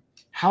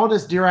 how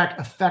does Dirac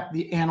affect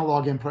the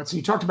analog inputs? So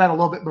you talked about it a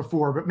little bit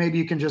before, but maybe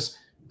you can just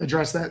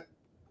address that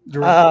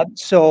directly.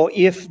 So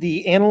if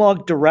the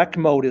analog direct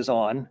mode is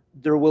on,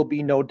 there will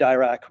be no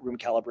Dirac room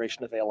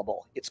calibration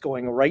available. It's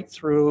going right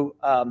through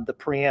the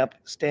preamp,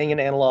 staying in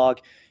analog.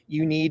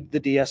 You need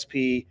the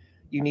DSP,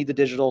 you need the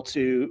digital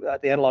to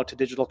the analog to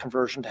digital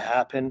conversion to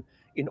happen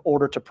in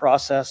order to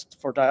process,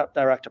 for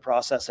Dirac to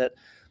process it.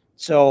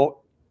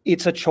 So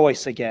it's a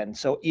choice again.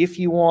 So if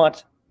you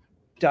want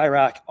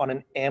Dirac on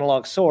an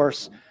analog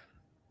source,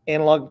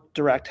 analog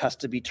direct has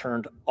to be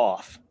turned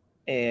off.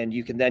 And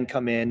you can then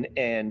come in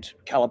and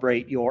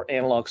calibrate your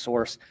analog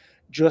source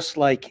just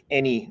like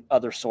any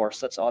other source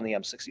that's on the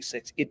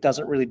M66. It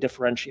doesn't really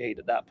differentiate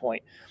at that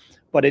point.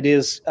 But it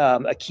is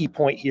a key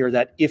point here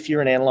that if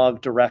you're in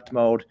analog direct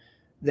mode,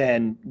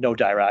 then no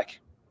Dirac,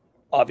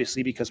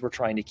 obviously, because we're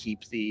trying to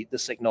keep the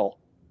signal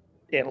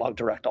analog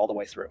direct all the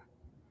way through.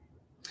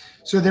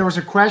 So there was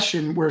a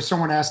question where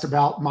someone asked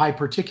about my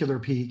particular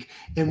peak,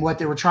 and what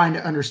they were trying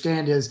to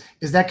understand is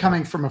that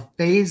coming from a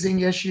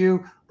phasing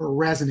issue or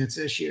resonance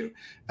issue?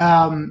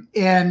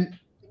 And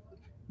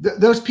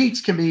those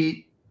peaks can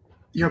be,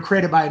 you know,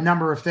 created by a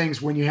number of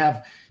things when you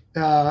have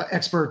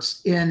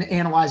experts in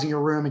analyzing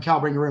your room and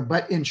calibrating your room.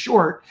 But in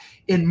short,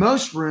 in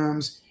most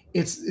rooms,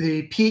 it's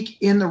the peak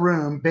in the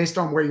room based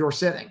on where you're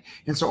sitting.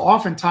 And so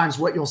oftentimes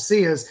what you'll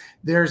see is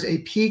there's a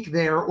peak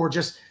there, or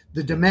just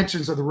the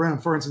dimensions of the room.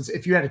 For instance,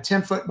 if you had a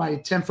 10-foot by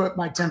 10-foot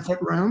by 10-foot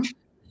room,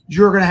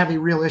 you're going to have a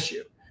real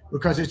issue,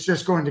 because it's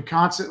just going to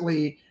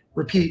constantly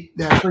repeat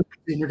that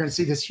frequency, and you're going to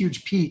see this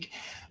huge peak.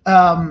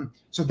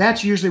 So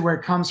that's usually where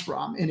it comes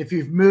from. And if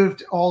you've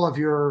moved all of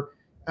your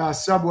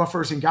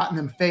subwoofers and gotten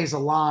them phase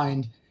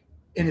aligned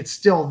and it's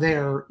still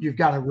there, you've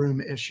got a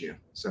room issue.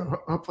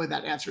 So hopefully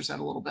that answers that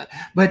a little bit.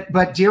 But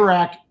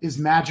Dirac is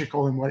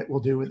magical in what it will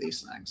do with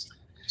these things.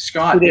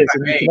 Scott, it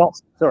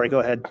is. Sorry, go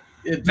ahead.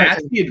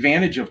 That's the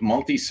advantage of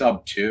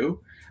multi-sub too.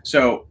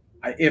 So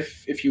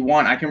if you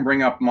want, I can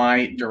bring up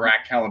my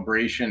Dirac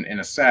calibration in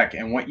a sec.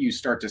 And what you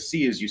start to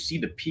see is you see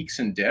the peaks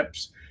and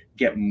dips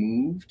get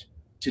moved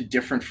to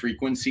different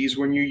frequencies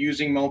when you're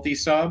using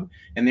multi-sub.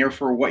 And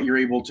therefore what you're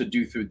able to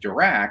do through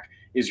Dirac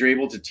is you're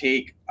able to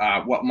take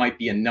what might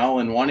be a null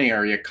in one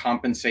area,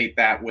 compensate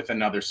that with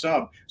another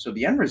sub. So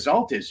the end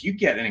result is you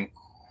get an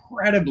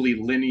incredibly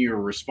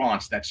linear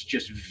response that's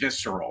just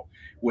visceral,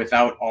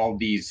 without all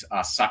these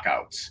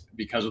suckouts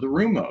because of the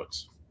room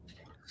modes.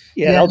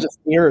 Yeah, and I'll just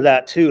mirror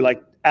that too.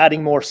 Like,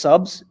 adding more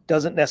subs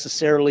doesn't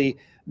necessarily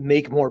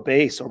make more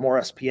bass or more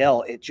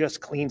SPL. It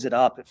just cleans it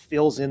up. It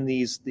fills in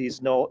these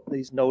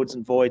nodes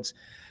and voids.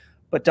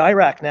 But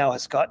Dirac now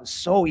has gotten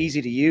so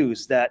easy to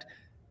use that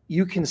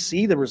you can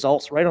see the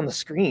results right on the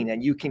screen,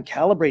 and you can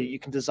calibrate it. You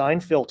can design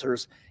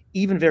filters,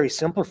 even very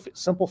simple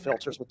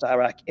filters with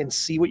Dirac, and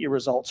see what your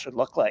results should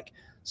look like.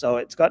 So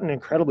it's got an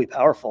incredibly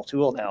powerful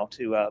tool now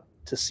to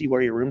see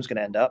where your room's going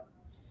to end up.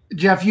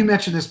 Jeff, you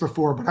mentioned this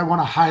before, but I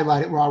want to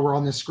highlight it while we're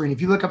on this screen. If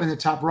you look up in the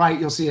top right,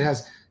 you'll see it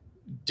has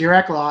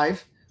Dirac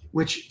Live,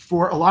 which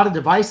for a lot of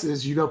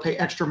devices, you go pay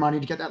extra money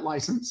to get that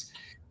license.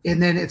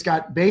 And then it's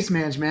got bass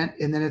management,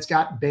 and then it's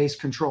got bass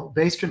control.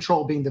 Bass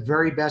control being the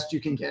very best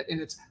you can get,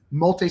 and it's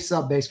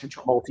multi-sub bass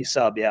control.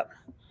 Multi-sub, yeah.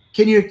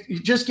 Can you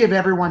just give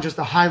everyone just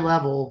a high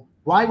level,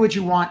 why would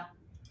you want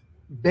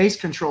bass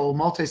control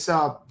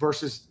multi-sub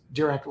versus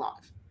Dirac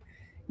Live?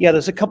 Yeah,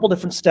 there's a couple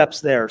different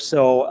steps there.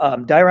 So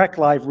Dirac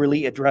Live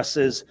really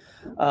addresses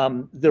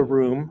the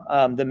room,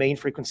 the main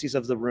frequencies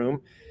of the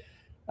room.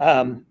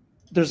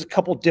 There's a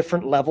couple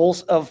different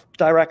levels of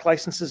Dirac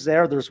licenses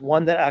there. There's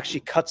one that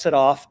actually cuts it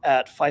off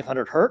at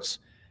 500 hertz.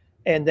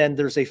 And then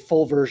there's a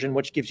full version,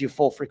 which gives you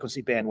full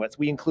frequency bandwidth.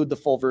 We include the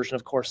full version,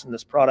 of course, in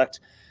this product.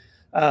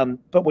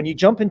 But when you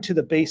jump into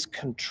the bass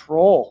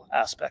control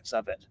aspects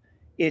of it,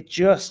 it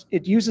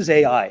uses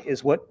AI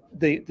is what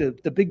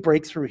the big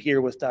breakthrough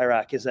here with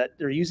Dirac is, that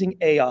they're using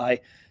AI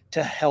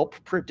to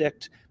help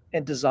predict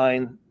and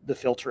design the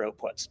filter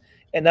outputs.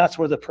 And that's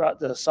where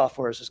the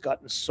software has just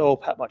gotten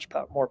so much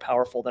more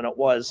powerful than it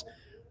was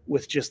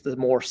with just the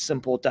more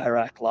simple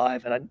Dirac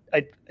Live. And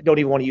I don't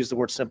even want to use the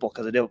word simple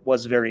because it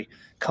was very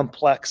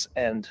complex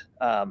and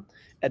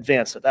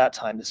advanced at that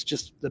time. It's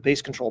just the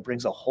bass control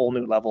brings a whole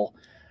new level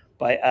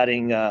by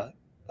adding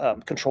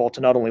control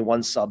to not only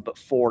one sub, but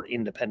 4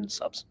 independent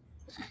subs.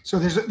 So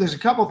there's a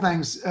couple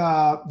things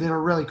that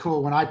are really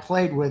cool when I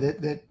played with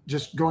it, that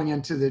just going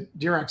into the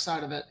Dirac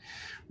side of it.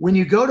 When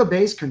you go to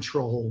bass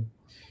control,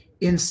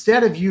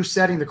 instead of you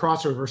setting the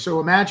crossover, so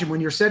imagine when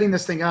you're setting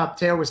this thing up,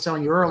 Teo was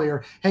telling you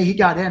earlier, hey, he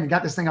got in and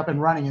got this thing up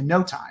and running in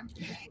no time.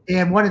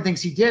 And one of the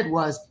things he did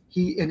was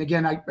and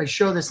again, I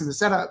show this in the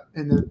setup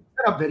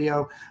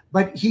video,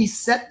 but he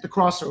set the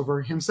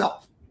crossover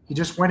himself. He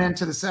just went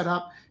into the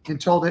setup and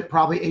told it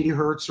probably 80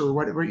 hertz or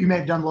whatever. You may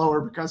have done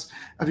lower because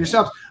of your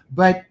subs.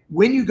 But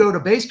when you go to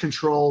bass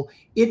control,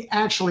 it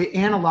actually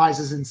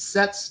analyzes and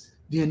sets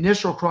the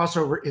initial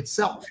crossover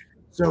itself.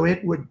 So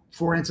it would,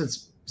 for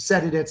instance,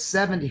 set it at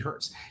 70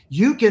 hertz.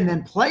 You can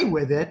then play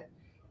with it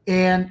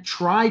and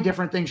try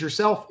different things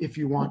yourself if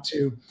you want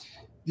to.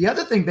 The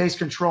other thing bass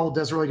control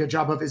does a really good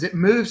job of is it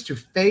moves to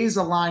phase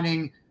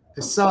aligning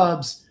the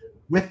subs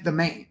with the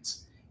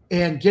mains.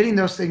 And getting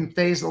those things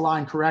phase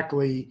aligned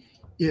correctly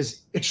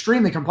is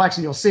extremely complex,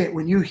 and you'll see it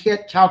when you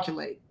hit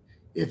calculate.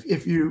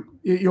 If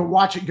you'll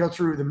watch it go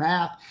through the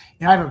math,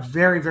 and I have a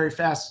very, very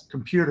fast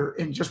computer,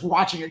 and just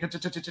watching it,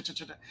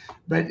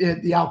 but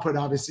the output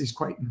obviously is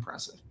quite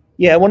impressive.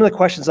 Yeah, one of the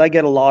questions I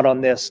get a lot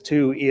on this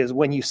too is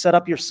when you set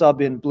up your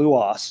sub in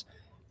BluOS,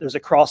 there's a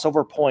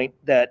crossover point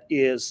that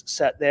is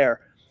set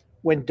there.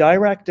 When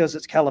Dirac does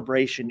its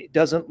calibration, it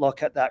doesn't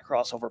look at that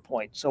crossover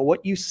point. So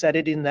what you set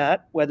it in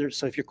that,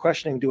 so if you're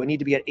questioning, do I need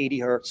to be at 80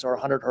 hertz or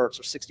 100 hertz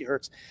or 60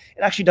 hertz,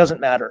 it actually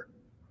doesn't matter.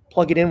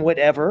 Plug it in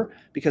whatever,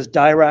 because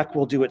Dirac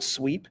will do its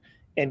sweep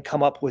and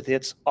come up with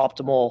its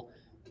optimal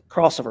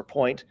crossover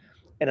point.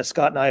 And as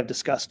Scott and I have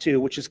discussed too,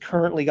 which has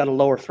currently got a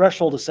lower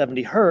threshold of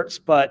 70 hertz,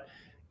 but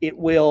it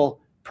will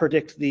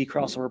predict the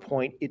crossover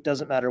point. It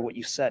doesn't matter what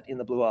you set in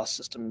the BluOS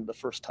system the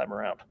first time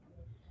around.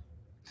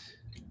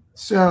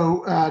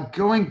 So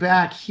going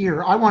back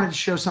here, I wanted to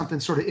show something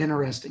sort of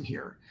interesting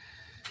here.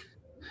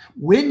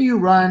 When you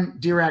run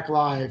Dirac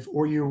Live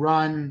or you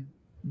run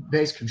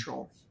bass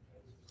control,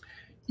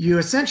 you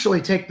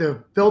essentially take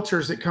the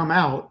filters that come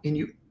out and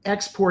you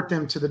export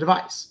them to the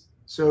device.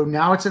 So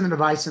now it's in the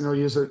device and they'll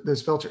use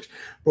those filters.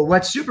 But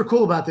what's super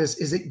cool about this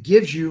is it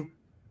gives you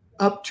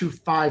up to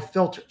 5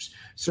 filters.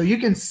 So you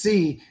can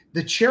see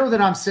the chair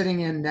that I'm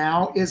sitting in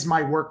now is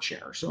my work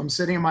chair. So I'm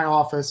sitting in my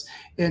office.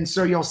 And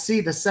so you'll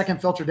see the second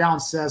filter down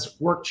says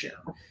work chair.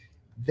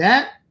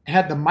 That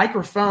had the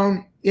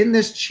microphone in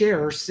this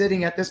chair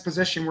sitting at this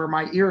position where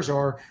my ears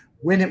are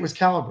when it was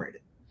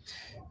calibrated.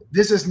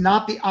 This is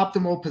not the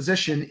optimal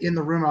position in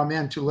the room I'm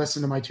in to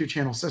listen to my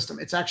 2-channel system.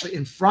 It's actually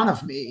in front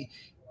of me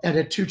at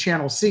a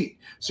 2-channel seat.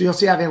 So you'll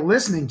see I have a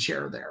listening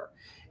chair there.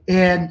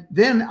 And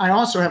then I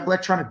also have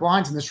electronic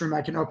blinds in this room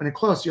I can open and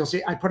close. So you'll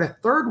see I put a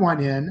third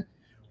one in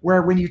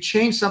where when you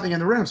change something in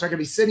the room, so I could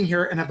be sitting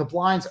here and have the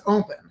blinds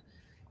open,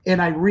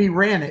 and I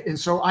reran it. And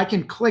so I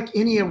can click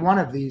any one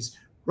of these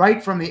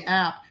right from the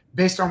app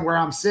based on where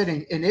I'm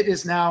sitting, and it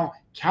is now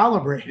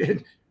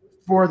calibrated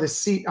for the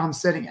seat I'm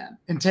sitting in.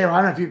 And Taylor,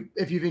 I don't know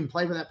if you've even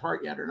played with that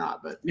part yet or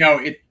not, but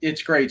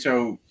it's great.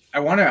 So I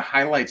want to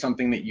highlight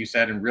something that you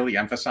said and really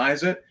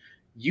emphasize it.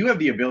 You have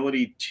the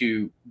ability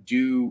to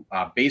do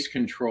bass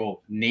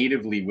control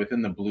natively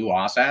within the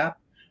BluOS app.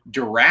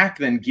 Dirac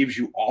then gives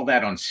you all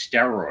that on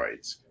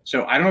steroids.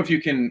 So I don't know if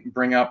you can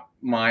bring up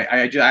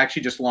I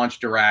actually just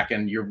launched Dirac,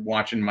 and you're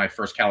watching my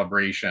first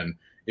calibration.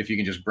 If you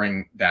can just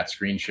bring that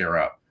screen share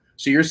up.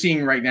 So you're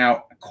seeing right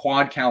now a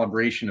quad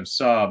calibration of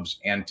subs.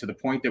 And to the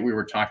point that we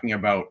were talking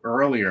about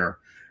earlier,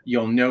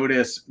 you'll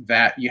notice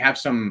that you have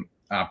some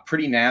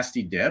pretty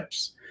nasty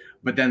dips.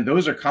 But then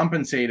those are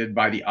compensated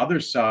by the other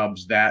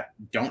subs that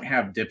don't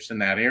have dips in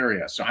that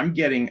area. So I'm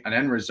getting an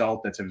end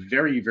result that's a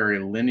very, very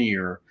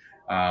linear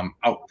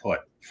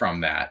output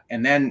from that.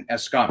 And then,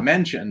 as Scott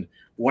mentioned,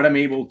 what I'm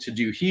able to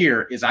do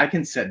here is I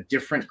can set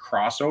different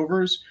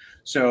crossovers.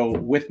 So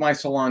with my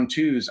Salon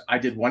 2s, I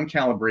did one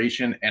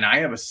calibration and I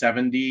have a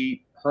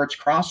 70 hertz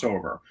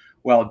crossover.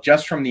 Well,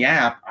 just from the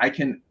app, I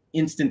can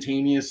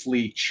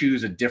instantaneously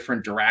choose a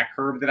different Dirac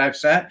curve that I've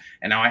set.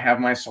 And now I have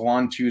my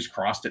Salon 2s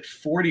crossed at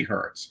 40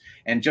 hertz.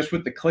 And just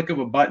with the click of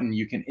a button,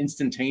 you can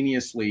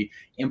instantaneously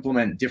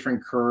implement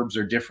different curves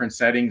or different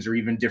settings or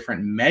even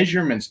different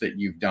measurements that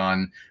you've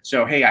done.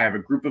 So, hey, I have a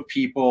group of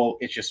people.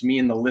 It's just me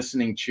in the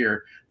listening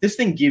chair. This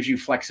thing gives you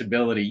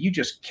flexibility you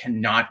just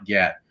cannot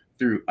get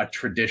through a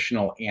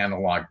traditional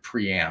analog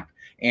preamp.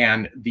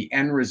 And the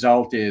end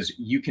result is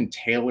you can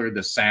tailor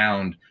the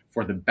sound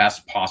for the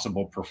best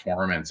possible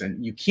performance.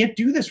 And you can't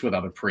do this with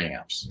other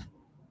preamps.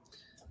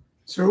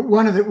 So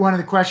one of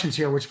the questions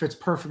here, which fits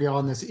perfectly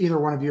on this, either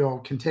one of you all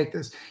can take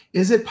this.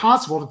 Is it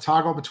possible to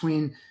toggle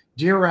between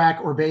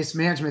Dirac or bass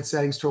management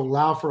settings to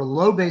allow for a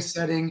low bass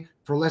setting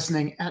for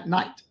listening at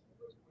night?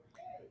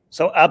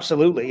 So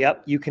absolutely,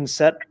 yep. You can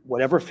set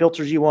whatever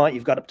filters you want.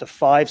 You've got up to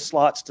 5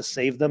 slots to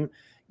save them.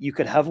 You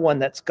could have one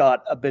that's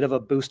got a bit of a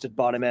boosted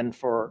bottom end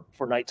for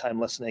nighttime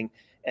listening,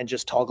 and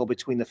just toggle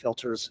between the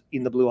filters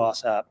in the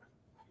BluOS app.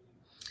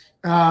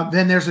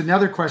 Then there's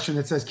another question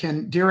that says,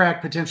 can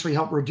Dirac potentially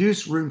help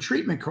reduce room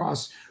treatment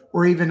costs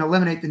or even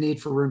eliminate the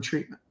need for room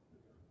treatment?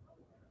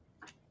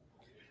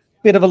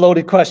 Bit of a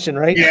loaded question,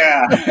 right?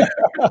 Yeah.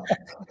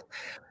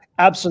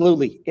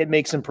 Absolutely. It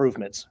makes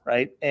improvements,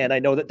 right? And I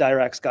know that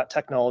Dirac's got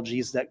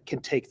technologies that can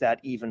take that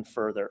even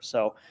further.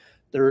 So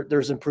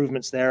there's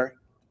improvements there.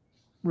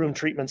 Room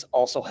treatments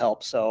also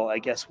help. So I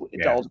guess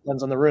it all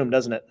depends on the room,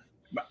 doesn't it?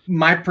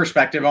 My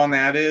perspective on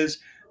that is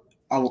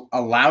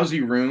a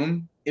lousy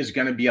room is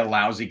going to be a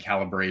lousy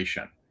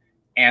calibration.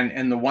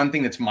 And the one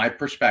thing that's my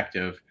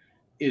perspective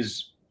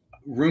is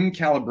room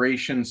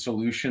calibration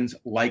solutions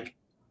like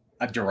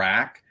a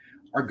Dirac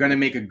are going to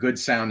make a good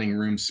sounding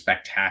room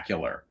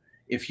spectacular.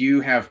 If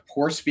you have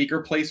poor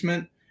speaker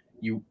placement,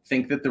 you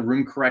think that the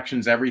room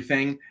correction's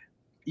everything,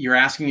 you're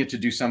asking it to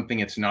do something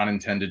it's not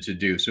intended to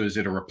do. So is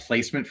it a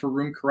replacement for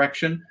room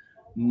correction?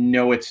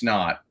 No, it's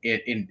not.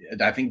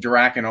 I think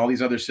Dirac and all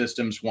these other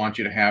systems want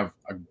you to have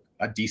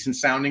a decent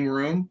sounding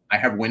room. I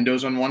have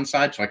windows on one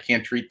side, so I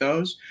can't treat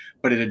those,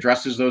 but it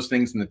addresses those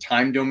things in the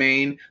time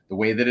domain, the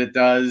way that it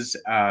does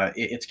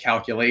its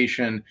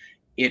calculation.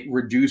 It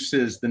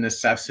reduces the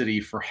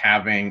necessity for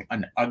having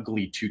an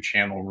ugly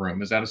 2-channel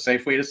room. Is that a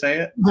safe way to say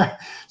it?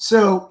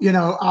 So, you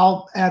know,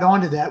 I'll add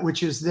on to that,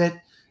 which is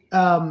that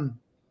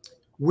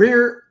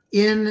we're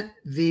in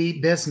the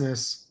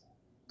business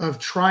of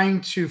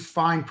trying to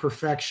find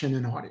perfection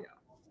in audio,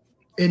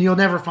 and you'll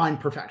never find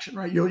perfection,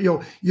 right?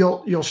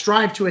 You'll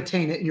strive to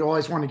attain it, and you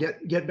always want to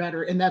get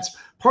better. And that's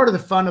part of the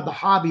fun of the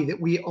hobby that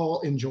we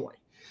all enjoy.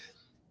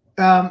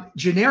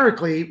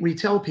 Generically, we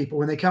tell people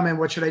when they come in,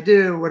 what should I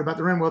do? What about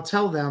the room? We'll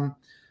tell them,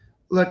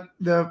 look,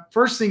 the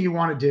first thing you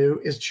want to do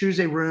is choose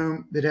a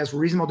room that has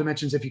reasonable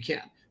dimensions if you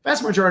can.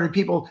 Vast majority of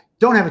people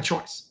don't have a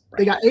choice.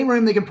 They got a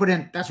room they can put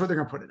in. That's what they're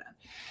going to put it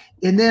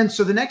in. And then,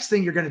 so the next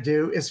thing you're going to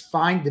do is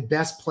find the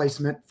best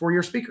placement for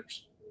your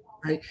speakers,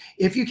 right?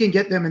 If you can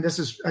get them, and this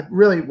is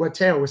really what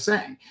Teo was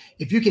saying,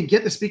 if you can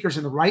get the speakers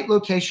in the right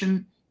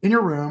location in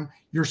your room,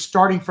 you're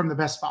starting from the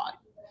best spot.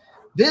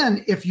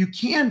 Then if you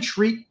can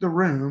treat the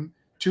room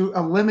to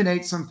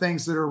eliminate some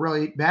things that are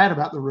really bad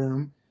about the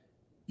room,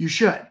 you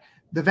should.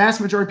 The vast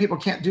majority of people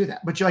can't do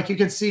that. But like you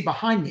can see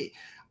behind me,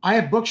 I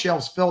have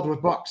bookshelves filled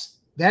with books.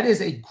 That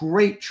is a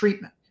great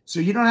treatment.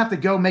 So you don't have to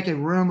go make a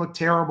room look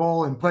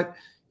terrible and put,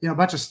 you know, a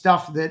bunch of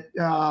stuff that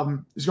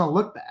is going to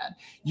look bad.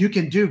 You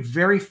can do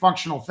very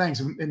functional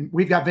things. And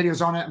we've got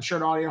videos on it. I'm sure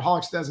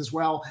Audioholics does as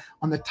well,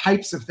 on the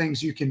types of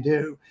things you can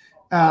do.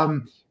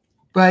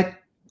 But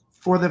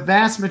for the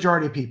vast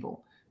majority of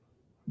people,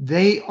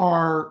 they've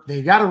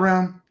got a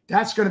room.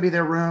 That's going to be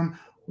their room.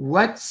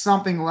 What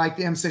something like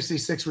the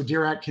M66 with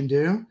Dirac can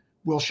do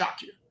will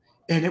shock you.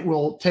 And it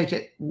will take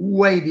it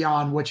way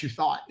beyond what you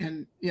thought.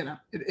 And, you know,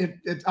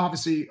 it's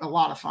obviously a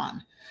lot of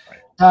fun.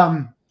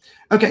 Right.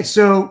 Okay,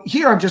 so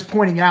here I'm just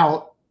pointing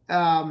out,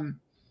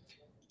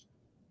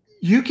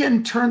 you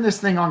can turn this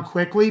thing on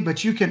quickly,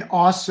 but you can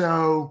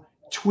also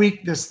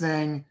tweak this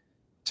thing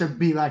to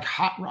be like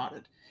hot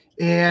rodded.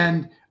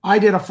 And I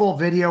did a full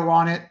video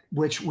on it,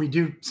 which we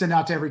do send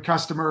out to every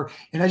customer.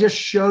 And I just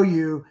show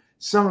you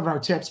some of our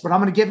tips, but I'm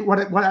going to give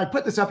what I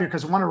put this up here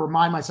because I want to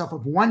remind myself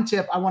of one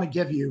tip I want to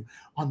give you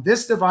on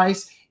this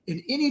device.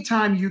 And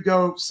anytime you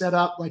go set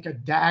up like a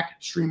DAC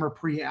streamer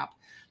preamp,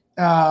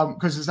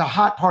 because it's a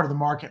hot part of the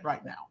market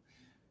right now,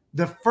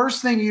 the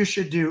first thing you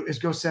should do is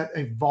go set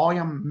a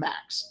volume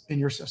max in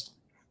your system.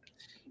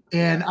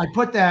 And I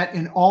put that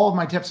in all of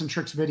my tips and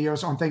tricks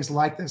videos on things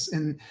like this.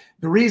 And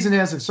the reason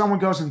is if someone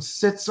goes and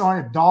sits on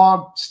a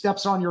dog,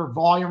 steps on your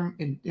volume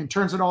and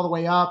turns it all the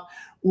way up,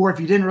 or if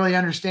you didn't really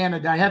understand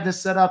it, I have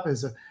this set up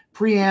as a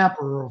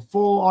preamp or a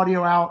full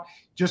audio out,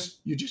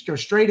 you just go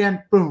straight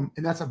in, boom.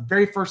 And that's the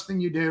very first thing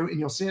you do. And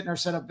you'll see it in our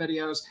setup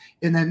videos,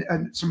 and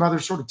then some other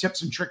sort of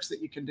tips and tricks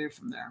that you can do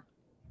from there.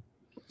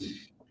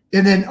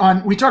 And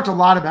then we talked a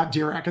lot about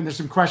Dirac, and there's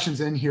some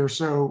questions in here.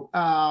 So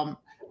I'll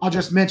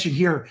just mention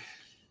here,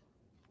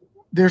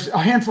 there's a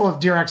handful of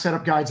Dirac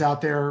setup guides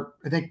out there.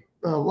 I think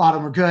a lot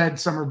of them are good.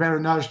 Some are better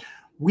than others.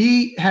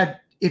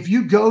 If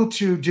you go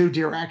to do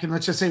Dirac, and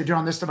let's just say you're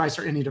doing this device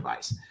or any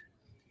device,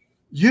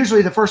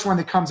 usually the first one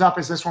that comes up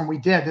is this one we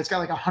did. That's got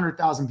like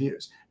 100,000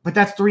 views, but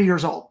that's 3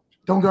 years old.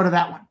 Don't go to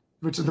that one,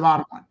 which is the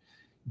bottom one.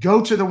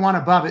 Go to the one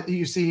above it that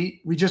you see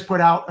we just put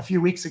out a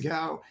few weeks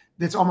ago.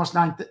 That's almost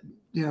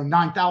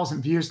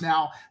 9,000 views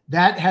now.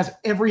 That has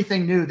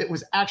everything new that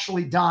was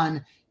actually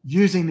done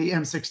using the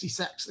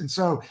M66. And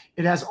so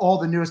it has all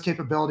the newest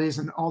capabilities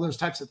and all those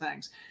types of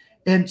things.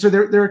 And so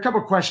there are a couple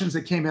of questions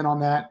that came in on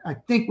that. I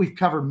think we've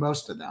covered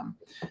most of them.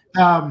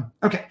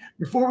 Okay,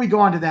 before we go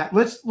on to that,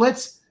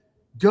 let's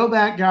go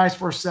back, guys,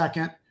 for a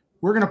second.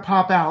 We're going to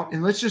pop out,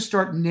 and let's just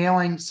start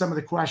nailing some of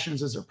the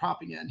questions as they're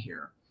popping in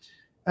here.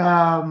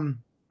 There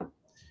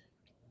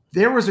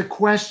was a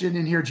question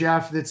in here,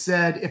 Jeff, that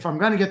said, if I'm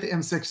going to get the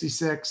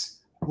M66,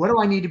 What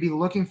do I need to be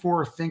looking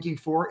for or thinking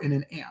for in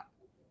an amp?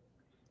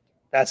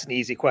 That's an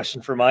easy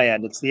question for my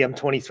end. It's the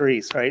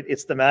M23s, right?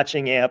 It's the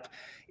matching amp.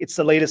 It's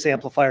the latest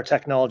amplifier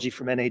technology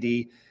from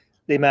NAD.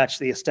 They match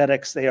the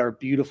aesthetics. They are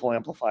beautiful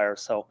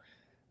amplifiers. So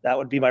that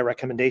would be my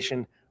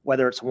recommendation,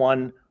 whether it's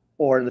one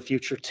or in the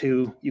future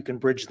two, you can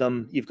bridge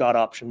them. You've got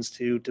options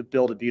to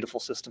build a beautiful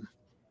system.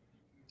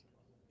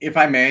 If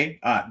I may,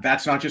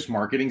 that's not just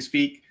marketing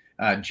speak.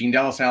 Gene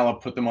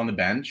Delasala put them on the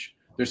bench.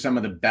 They're some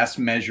of the best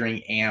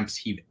measuring amps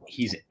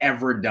he's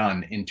ever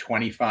done in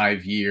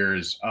 25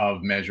 years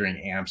of measuring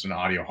amps and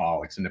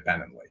audioholics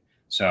independently.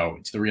 So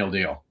it's the real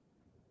deal.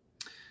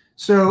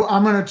 So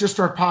I'm going to just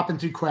start popping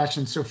through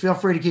questions. So feel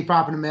free to keep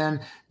popping them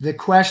in. The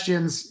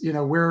questions, you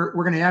know, we're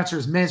going to answer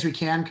as many as we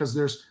can because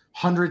there's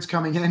hundreds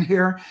coming in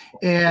here.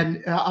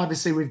 And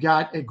obviously we've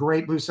got a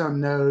great BlueSound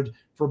node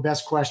for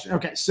best question.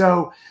 Okay.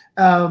 So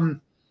the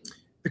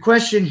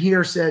question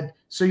here said,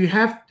 so you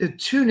have to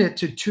tune it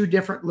to 2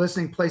 different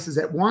listening places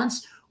at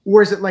once,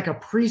 or is it like a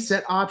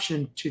preset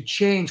option to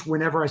change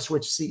whenever I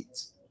switch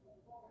seats?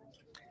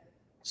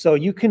 So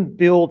you can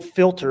build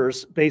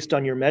filters based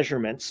on your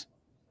measurements.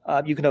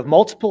 You can have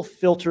multiple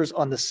filters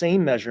on the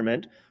same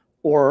measurement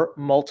or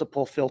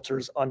multiple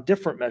filters on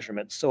different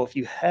measurements. So if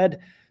you had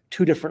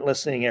 2 different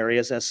listening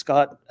areas, as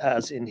Scott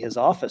has in his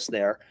office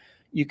there,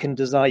 you can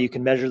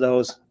measure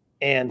those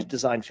and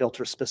design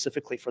filters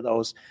specifically for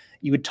those.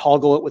 You would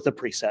toggle it with a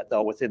preset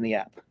though within the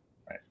app.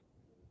 Right.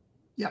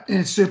 Yeah, and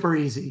it's super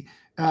easy.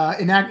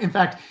 In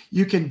fact,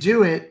 you can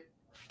do it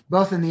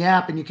both in the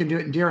app and you can do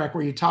it in Dirac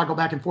where you toggle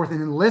back and forth and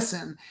then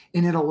listen,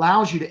 and it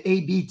allows you to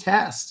A/B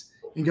test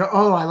and go,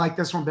 oh, I like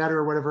this one better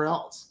or whatever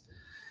else.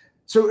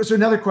 So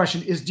another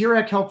question, is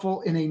Dirac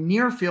helpful in a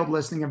near field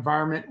listening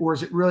environment, or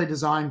is it really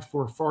designed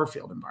for a far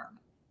field environment?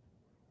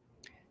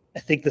 I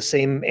think the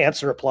same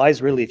answer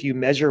applies really. If you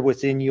measure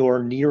within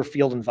your near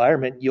field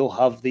environment, you'll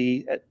have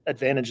the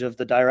advantage of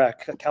the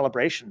Dirac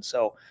calibration.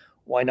 So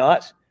why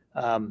not?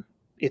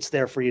 It's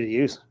there for you to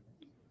use.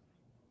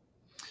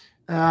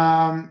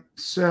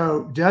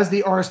 So does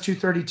the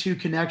RS-232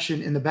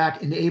 connection in the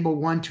back enable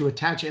one to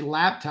attach a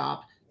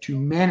laptop to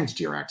manage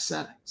Dirac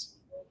settings?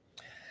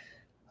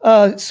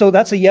 So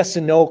that's a yes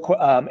and no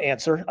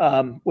answer.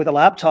 With a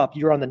laptop,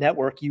 you're on the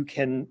network. You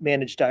can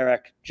manage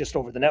Dirac just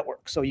over the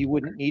network, so you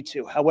wouldn't need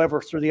to. However,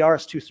 through the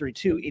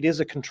RS-232, it is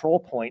a control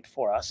point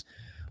for us.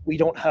 We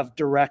don't have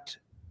direct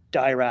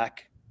Dirac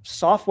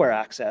software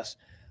access,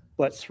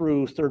 but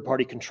through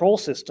third-party control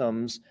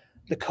systems,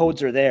 the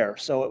codes are there.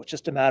 So it's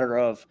just a matter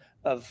of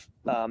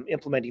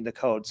implementing the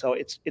code. So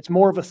it's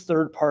more of a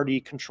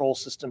third-party control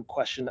system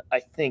question, I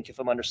think, if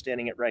I'm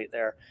understanding it right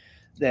there,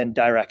 than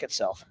Dirac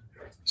itself.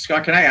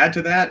 Scott, can I add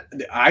to that?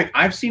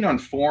 I've seen on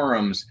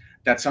forums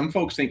that some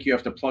folks think you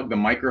have to plug the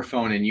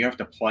microphone and you have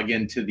to plug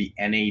into the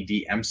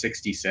NAD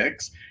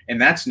M66,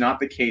 and that's not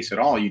the case at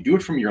all. You do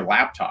it from your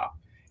laptop.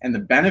 And the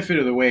benefit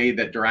of the way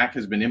that Dirac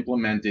has been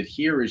implemented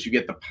here is you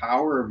get the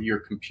power of your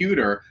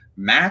computer,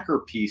 Mac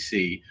or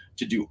PC,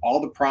 to do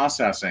all the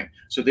processing.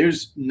 So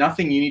there's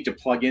nothing you need to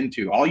plug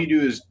into. All you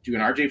do is do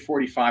an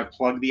RJ45,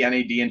 plug the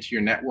NAD into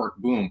your network,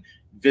 boom.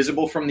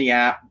 Visible from the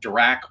app,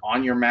 Dirac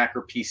on your Mac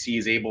or PC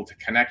is able to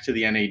connect to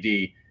the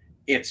NAD.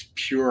 It's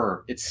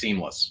pure, it's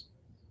seamless.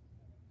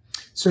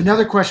 So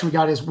another question we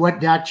got is, what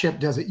DAC chip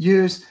does it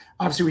use?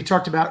 Obviously, we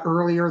talked about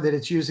earlier that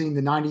it's using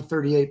the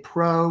 9038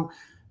 Pro,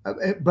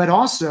 but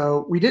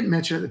also, we didn't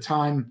mention at the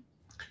time,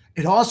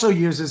 it also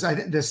uses, I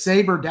think, the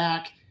Sabre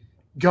DAC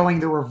going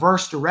the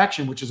reverse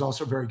direction, which is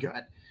also very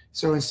good.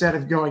 So instead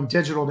of going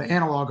digital to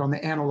analog, on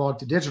the analog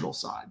to digital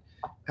side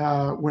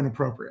when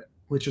appropriate,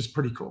 which is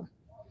pretty cool.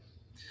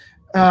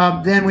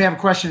 Then we have a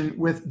question,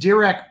 with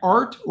Dirac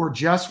Art or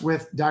just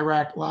with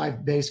Dirac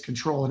Live Bass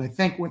Control? And I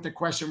think what the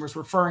question was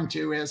referring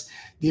to is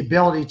the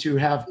ability to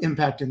have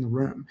impact in the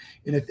room.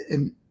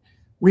 And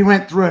we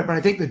went through it, but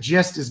I think the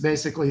gist is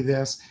basically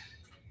this.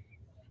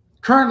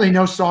 Currently,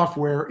 no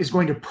software is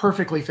going to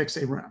perfectly fix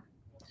a room.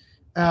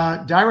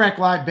 Dirac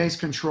Live Bass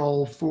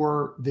Control,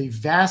 for the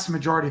vast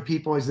majority of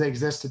people as they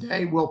exist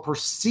today, will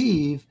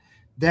perceive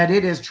that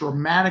it has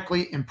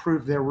dramatically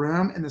improved their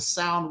room and the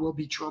sound will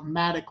be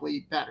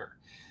dramatically better.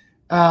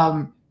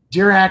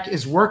 Dirac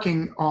is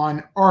working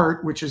on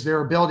Art, which is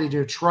their ability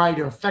to try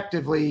to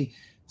effectively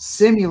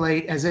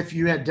simulate as if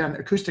you had done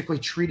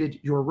acoustically treated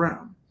your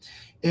room.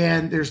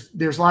 And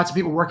there's lots of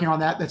people working on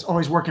that. That's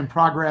always work in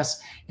progress.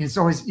 And it's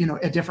always, you know,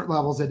 at different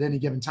levels at any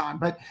given time.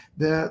 But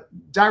the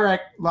Dirac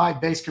Live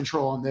Bass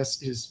Control on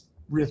this is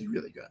really,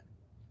 really good.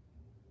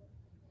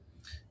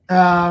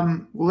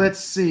 Let's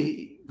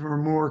see. There are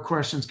more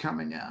questions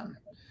coming in.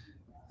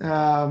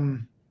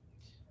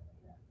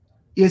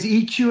 Is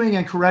EQing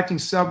and correcting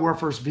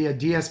subwoofers via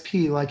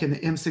DSP, like in the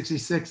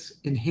M66,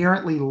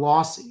 inherently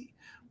lossy?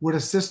 Would a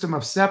system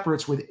of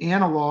separates with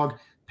analog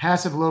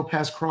passive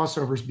low-pass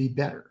crossovers be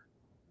better?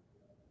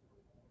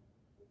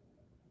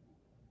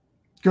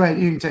 Go ahead.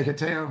 You can take it,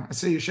 Teo. I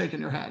see you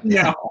shaking your head.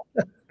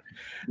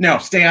 No,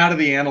 stay out of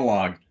the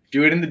analog.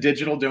 Do it in the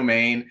digital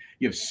domain.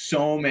 You have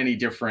so many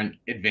different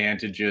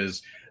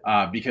advantages.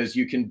 because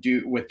you can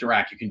do with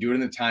Dirac, you can do it in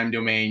the time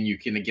domain. You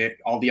can get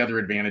all the other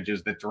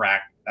advantages that Dirac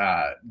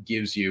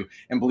gives you.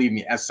 And believe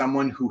me, as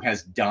someone who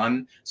has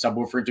done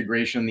subwoofer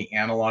integration in the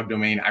analog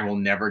domain, I will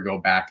never go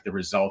back. The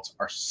results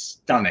are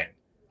stunning,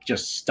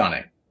 just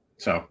stunning.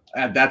 So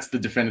that's the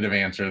definitive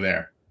answer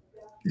there.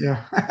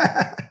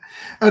 Yeah.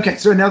 Okay,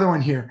 so another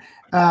one here.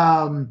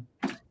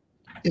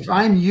 If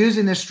I'm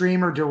using the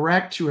streamer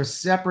direct to a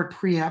separate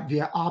preamp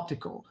via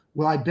optical,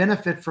 will I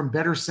benefit from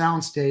better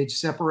soundstage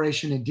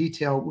separation and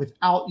detail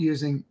without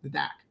using the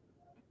DAC?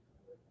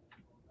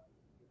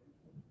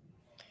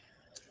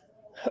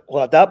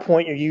 Well, at that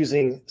point, you're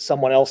using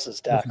someone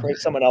else's DAC, right?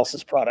 Someone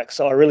else's product.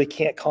 So I really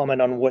can't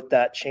comment on what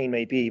that chain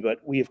may be. But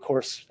we, of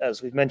course,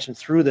 as we've mentioned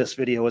through this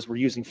video, is we're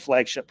using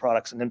flagship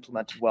products and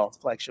implemented well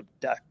flagship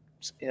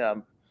DACs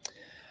and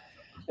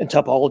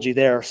topology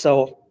there.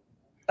 So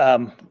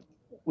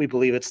we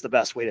believe it's the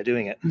best way to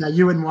doing it. No,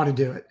 you wouldn't want to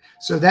do it.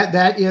 So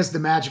that is the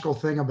magical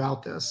thing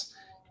about this,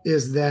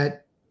 is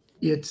that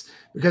it's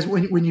because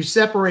when you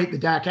separate the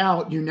DAC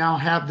out, you now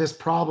have this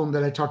problem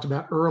that I talked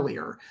about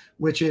earlier,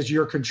 which is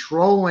you're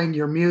controlling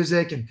your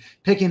music and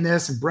picking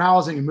this and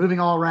browsing and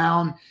moving all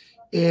around,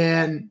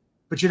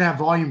 but you don't have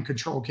volume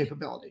control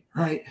capability,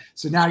 right?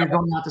 So now you're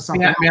going out to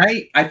something.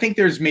 I think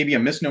there's maybe a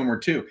misnomer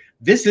too.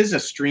 This is a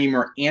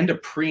streamer and a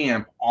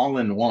preamp all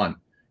in one.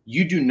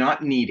 You do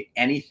not need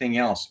anything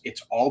else.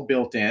 It's all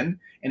built in,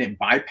 and it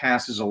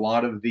bypasses a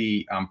lot of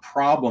the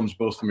problems,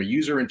 both from a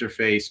user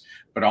interface,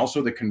 but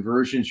also the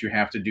conversions you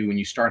have to do when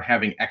you start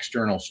having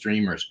external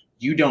streamers.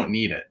 You don't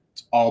need it.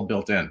 It's all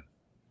built in.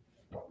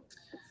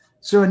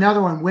 So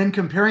another one, when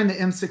comparing the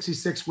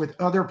M66 with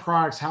other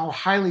products, how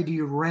highly do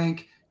you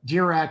rank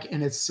Dirac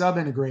in its sub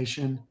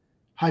integration,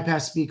 high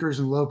pass speakers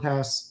and low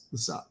pass the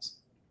subs?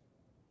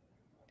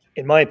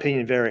 In my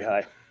opinion, very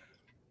high.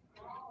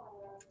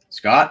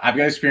 Scott, I've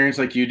got experience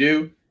like you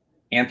do.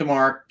 Anthem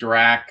Arc,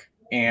 Dirac,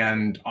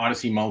 and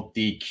Odyssey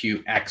Multi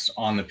QX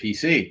on the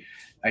PC.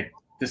 Like,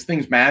 this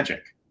thing's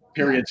magic.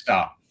 Period.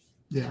 Stop.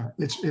 Yeah,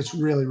 it's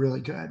really,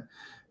 really good.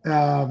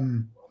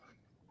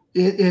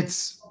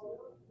 It's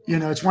you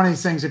know, it's one of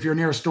these things. If you're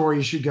near a store,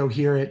 you should go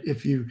hear it.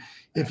 If you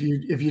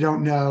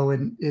don't know,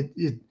 and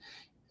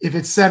if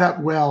it's set up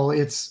well,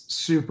 it's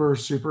super,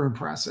 super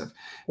impressive.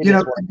 You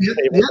know, the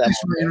other thing's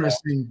really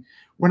interesting.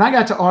 When I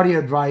got to Audio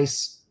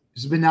Advice,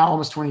 it's been now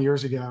almost 20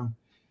 years ago,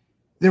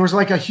 there was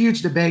like a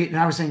huge debate, and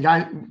I was saying,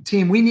 guys,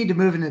 team, we need to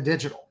move into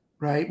digital,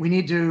 right? We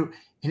need to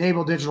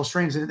enable digital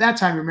streams. And at that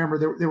time, remember,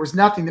 there was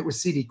nothing that was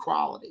CD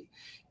quality.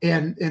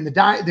 And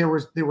there were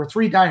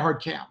 3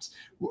 diehard camps.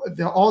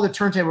 All the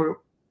turntable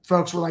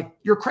folks were like,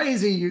 you're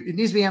crazy, it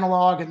needs to be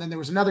analog. And then there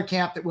was another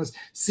camp that was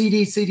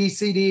CD.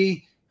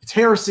 It's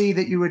heresy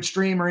that you would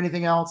stream or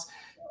anything else.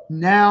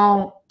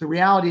 Now, the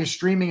reality is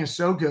streaming is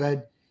so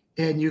good,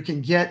 and you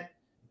can get,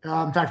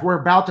 in fact,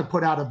 we're about to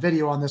put out a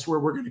video on this where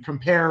we're going to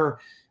compare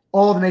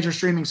all the major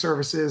streaming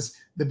services,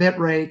 the bit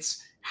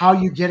rates, how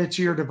you get it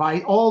to your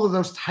device, all of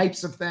those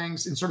types of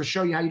things, and sort of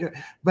show you how you do it.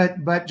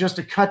 But just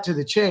to cut to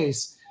the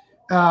chase,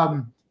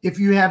 if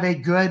you have a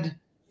good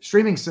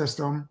streaming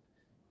system,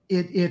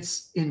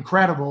 it's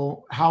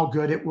incredible how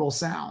good it will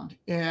sound,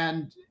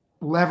 and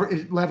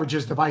it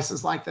leverages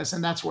devices like this,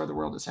 and that's where the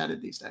world is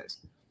headed these days.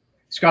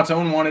 Scott,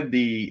 someone wanted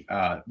the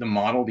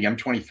model, the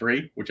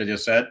M23, which I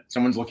just said.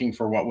 Someone's looking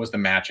for what was the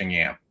matching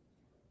amp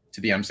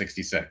to the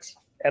M66.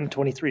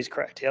 M23 is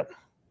correct. Yep.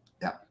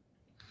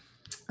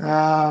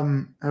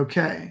 Yeah.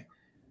 Okay.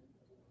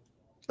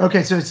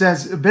 Okay. So it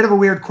says, a bit of a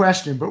weird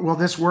question, but will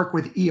this work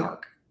with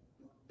eARC?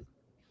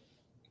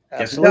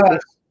 Yes, it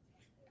does.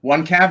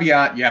 One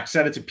caveat: you have to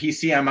set it to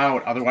PCM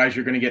out, otherwise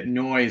you're going to get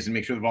noise, and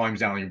make sure the volume's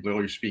down and you blow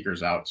your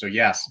speakers out. So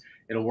yes,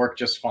 it'll work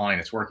just fine.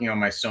 It's working on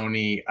my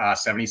Sony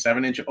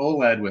 77-inch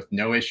OLED with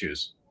no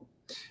issues.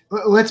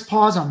 Let's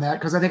pause on that,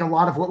 because I think a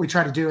lot of what we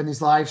try to do in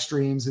these live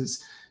streams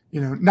is, you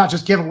know, not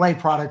just give away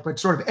product, but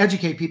sort of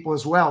educate people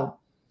as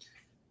well.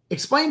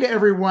 Explain to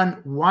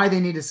everyone why they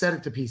need to set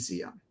it to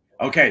PCM.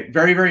 Okay,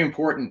 very, very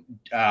important,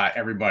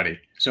 everybody.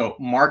 So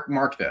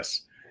mark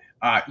this.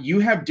 You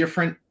have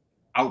different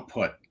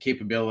output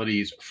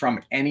capabilities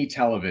from any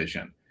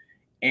television,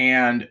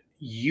 and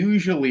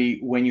usually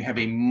when you have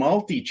a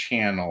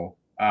multi-channel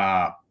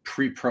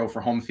pre-pro for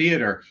home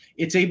theater,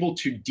 it's able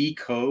to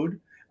decode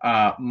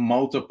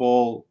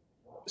multiple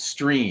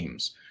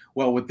streams.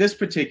 Well, with this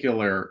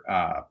particular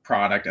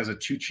product as a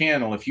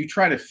 2-channel, if you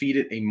try to feed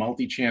it a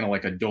multi-channel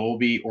like a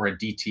Dolby or a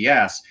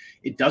DTS,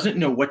 it doesn't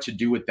know what to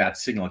do with that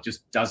signal. It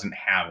just doesn't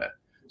have it.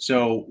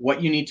 So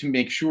what you need to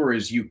make sure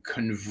is you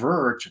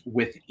convert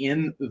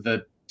within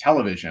the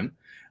television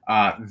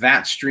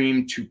that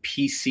stream to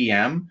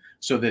PCM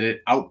so that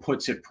it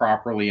outputs it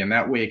properly, and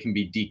that way it can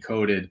be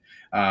decoded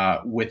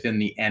within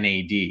the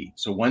NAD.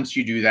 So once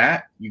you do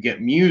that, you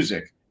get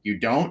music. You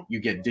don't,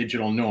 you get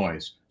digital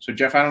noise. So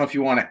Jeff, I don't know if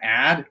you want to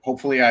add.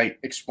 Hopefully I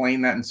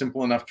explained that in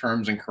simple enough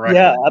terms and correctly.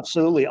 Yeah,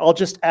 absolutely. I'll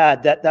just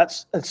add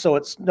that so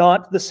it's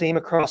not the same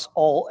across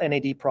all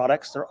NAD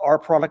products. There are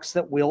products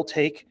that will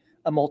take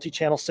a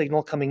multi-channel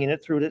signal coming in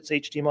it through its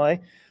HDMI.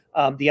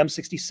 The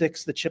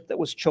M66, the chip that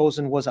was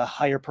chosen was a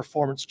higher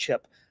performance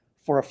chip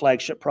for a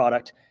flagship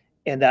product,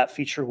 and that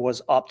feature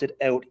was opted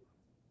out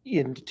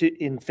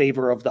in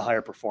favor of the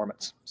higher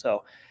performance.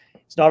 So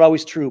it's not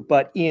always true,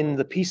 but in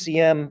the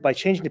PCM, by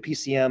changing to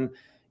PCM,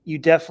 you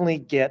definitely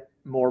get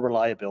more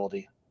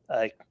reliability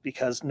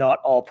because not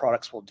all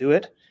products will do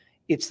it.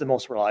 It's the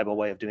most reliable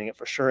way of doing it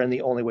for sure, and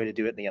the only way to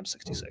do it in the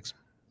M66.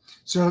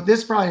 So this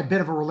is probably a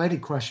bit of a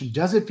related question.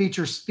 Does it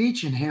feature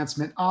speech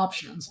enhancement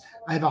options?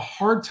 I have a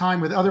hard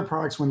time with other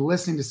products when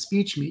listening to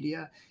speech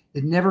media.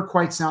 It never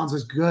quite sounds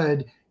as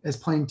good as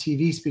playing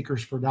TV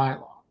speakers for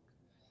dialogue.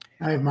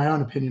 I have my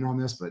own opinion on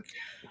this, but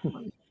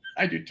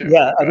I do too.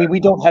 Yeah, I mean, we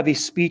don't have a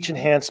speech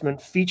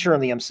enhancement feature on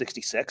the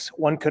M66.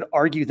 One could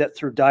argue that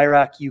through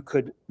Dirac, you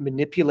could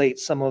manipulate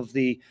some of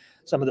the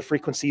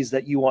frequencies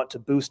that you want to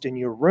boost in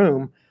your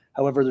room.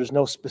 However, there's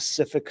no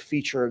specific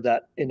feature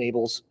that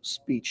enables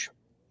speech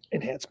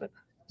enhancement.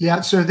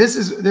 Yeah, so this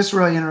is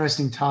really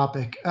interesting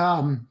topic.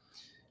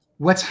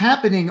 What's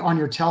happening on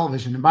your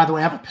television, and by the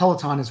way, I have a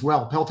Peloton as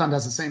well. Peloton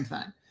does the same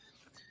thing.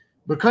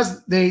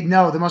 Because they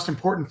know the most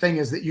important thing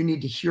is that you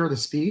need to hear the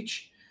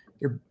speech,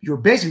 you're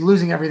basically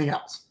losing everything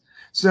else.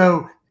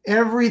 So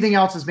everything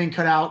else is being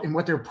cut out, and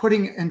what they're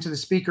putting into the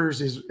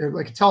speakers is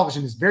like a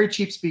television is very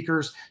cheap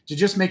speakers to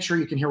just make sure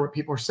you can hear what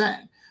people are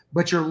saying,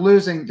 but you're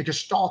losing the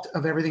gestalt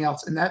of everything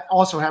else. And that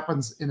also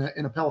happens in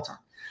a Peloton.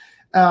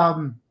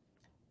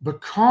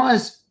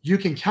 Because you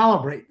can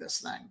calibrate this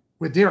thing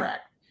with Dirac,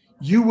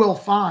 you will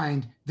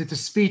find that the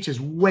speech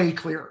is way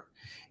clearer.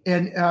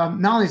 And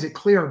not only is it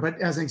clear, but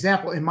as an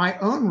example, in my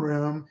own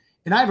room,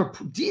 and I have a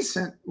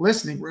decent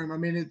listening room. I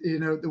mean, you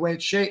know, the way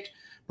it's shaped,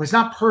 but it's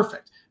not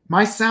perfect.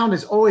 My sound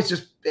is always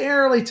just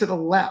barely to the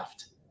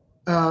left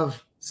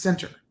of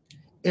center.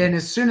 And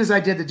as soon as I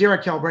did the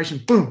Dirac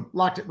calibration, boom,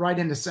 locked it right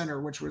into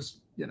center, which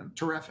was, you know,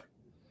 terrific.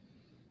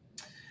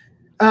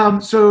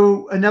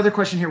 So another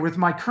question here. With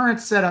my current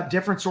setup,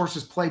 different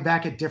sources play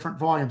back at different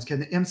volumes. Can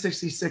the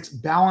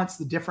M66 balance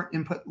the different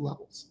input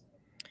levels?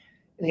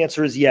 And the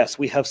answer is yes.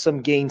 We have some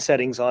gain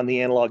settings on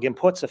the analog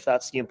inputs, if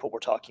that's the input we're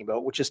talking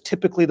about, which is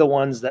typically the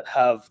ones that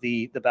have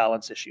the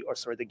balance issue, or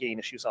sorry, the gain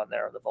issues on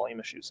there, or the volume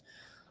issues.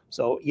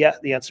 So yeah,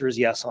 the answer is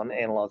yes on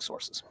analog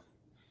sources.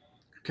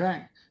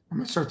 Okay. I'm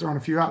going to start throwing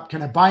a few up.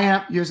 Can I buy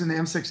amp using the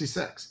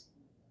M66?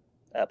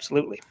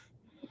 Absolutely.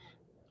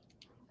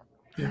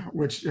 Yeah,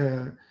 which...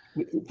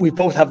 we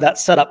both have that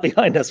set up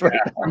behind us right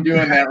now. I'm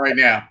doing that right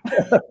now.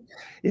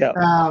 Yeah.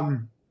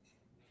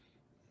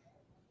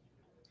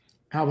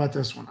 How about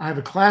this one? I have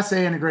a Class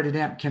A integrated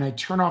amp. Can I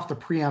turn off the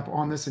preamp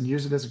on this and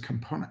use it as a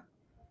component?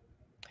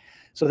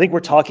 So I think we're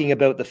talking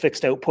about the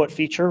fixed output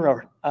feature,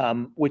 or,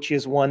 which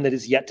is one that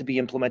is yet to be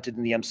implemented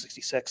in the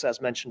M66.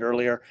 As mentioned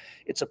earlier,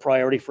 it's a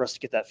priority for us to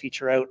get that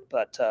feature out,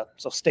 but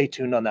so stay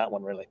tuned on that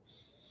one, really.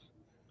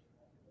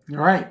 All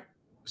right.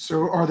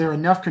 So are there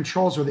enough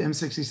controls with the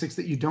M66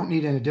 that you don't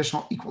need an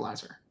additional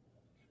equalizer?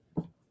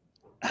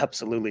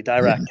 Absolutely.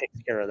 Dirac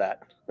takes care of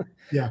that.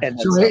 Yeah. And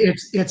so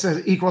it's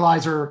an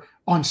equalizer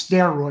on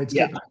steroids.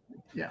 Yeah.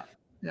 Yeah.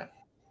 Yeah.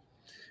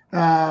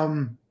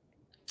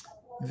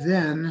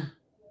 Then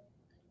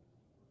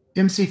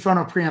MC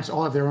phono preamps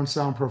all have their own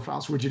sound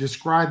profiles. Would you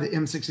describe the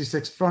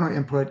M66 phono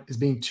input as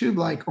being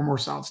tube-like or more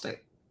solid state?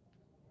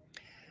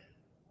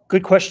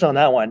 Good question on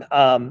that one.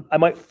 I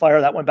might fire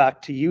that one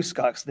back to you,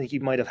 Scott, because I think you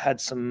might have had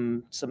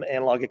some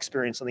analog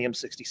experience on the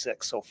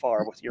M66 so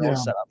far with your own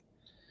setup.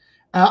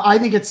 I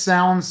think it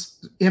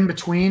sounds in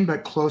between,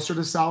 but closer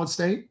to solid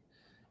state.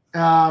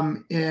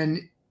 And,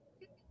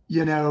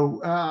 you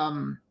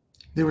know,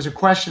 there was a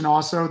question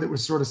also that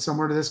was sort of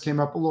similar to this,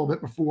 came up a little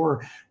bit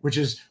before, which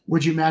is,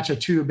 would you match a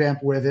tube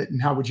amp with it, and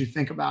how would you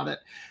think about it?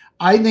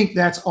 I think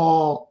that's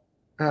all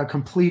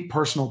complete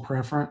personal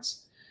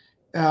preference.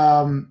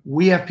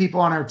 We have people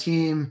on our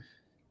team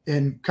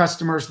and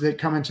customers that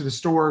come into the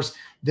stores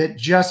that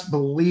just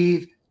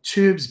believe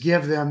tubes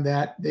give them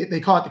that, they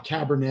call it the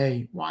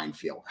Cabernet wine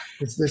feel.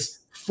 It's this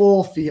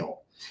full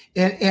feel,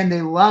 and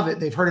they love it.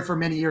 They've heard it for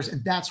many years,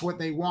 and that's what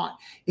they want.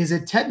 Is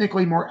it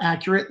technically more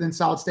accurate than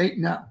solid state?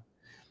 No.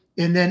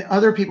 And then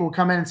other people will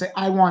come in and say,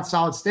 I want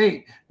solid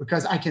state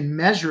because I can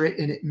measure it,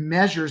 and it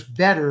measures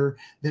better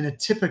than a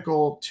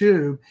typical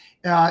tube,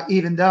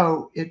 even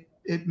though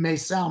it may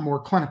sound more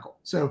clinical.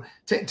 So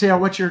Taylor,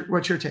 what's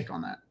your take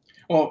on that?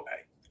 Well,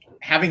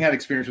 having had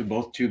experience with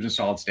both tubes and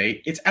solid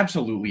state, it's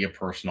absolutely a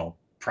personal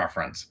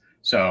preference.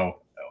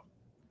 So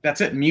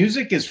that's it.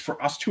 Music is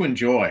for us to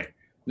enjoy,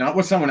 not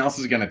what someone else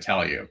is going to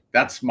tell you.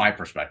 That's my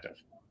perspective.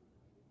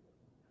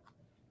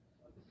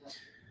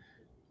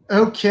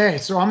 Okay,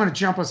 so I'm going to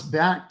jump us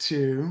back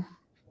to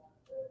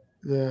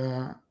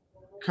the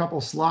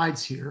couple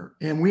slides here,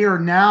 and we are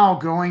now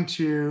going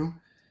to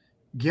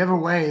give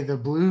away the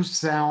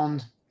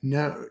Bluesound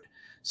Node.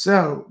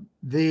 So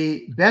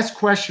the best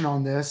question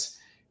on this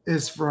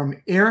is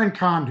from Aaron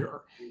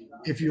Condor.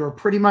 If you are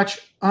pretty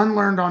much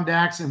unlearned on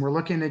DACs and we're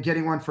looking at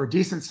getting one for a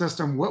decent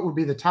system, what would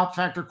be the top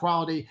factor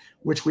quality,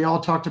 which we all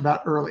talked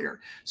about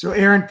earlier? So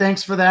Aaron,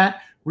 thanks for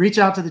that. reach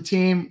out to the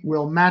team.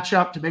 We'll match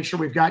up to make sure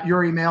we've got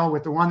your email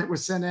with the one that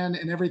was sent in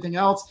and everything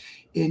else.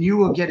 And you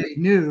will get a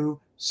new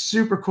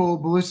super cool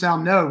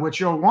Bluesound node, which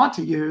you'll want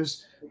to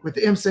use with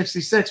the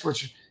M66,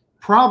 which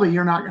probably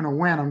you're not going to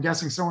win. I'm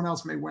guessing someone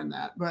else may win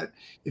that. But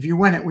if you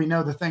win it, we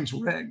know the thing's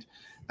rigged.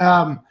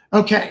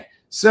 Okay,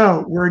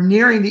 so we're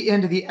nearing the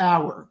end of the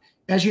hour.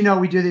 As you know,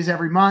 we do these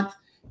every month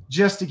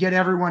just to get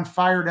everyone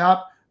fired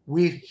up.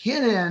 We've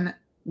hidden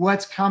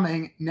what's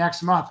coming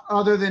next month,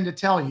 other than to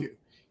tell you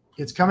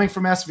it's coming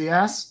from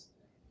SVS.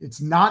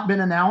 It's not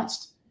been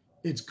announced.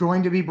 It's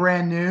going to be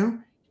brand new.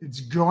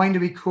 It's going to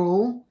be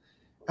cool.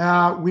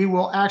 We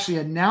will actually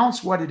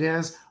announce what it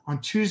is on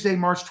Tuesday,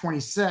 March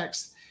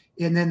 26th,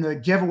 and then the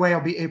giveaway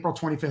will be April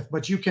 25th.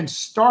 But you can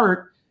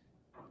start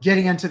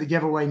getting into the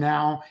giveaway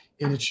now,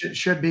 and it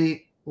should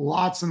be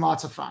lots and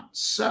lots of fun.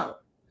 So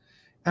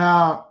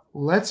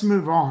let's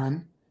move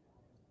on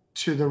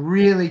to the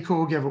really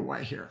cool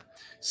giveaway here.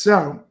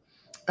 So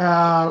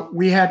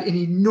we had an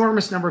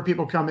enormous number of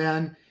people come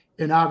in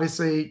and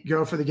obviously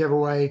go for the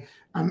giveaway.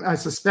 I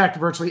suspect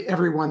virtually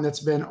everyone that's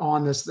been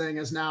on this thing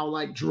is now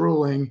like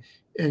drooling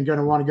and going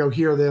to want to go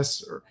hear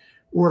this or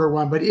order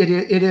one. But it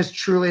is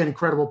truly an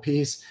incredible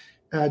piece.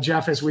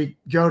 Jeff, as we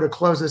go to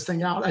close this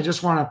thing out, I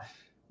just want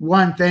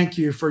to, thank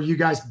you for you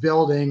guys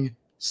building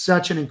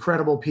such an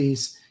incredible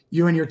piece.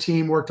 You and your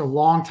team worked a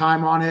long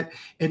time on it.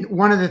 And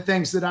one of the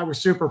things that I was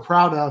super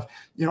proud of,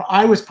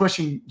 I was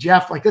pushing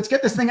Jeff, like, let's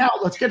get this thing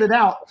out. Let's get it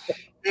out.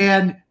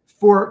 And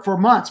for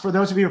months, for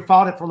those of you who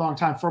followed it for a long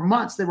time, for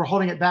months, they were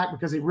holding it back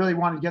because they really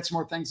wanted to get some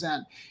more things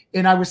in.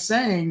 And I was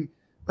saying,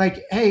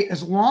 like, hey,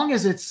 as long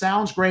as it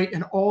sounds great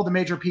and all the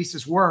major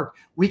pieces work,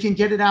 we can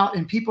get it out.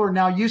 And people are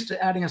now used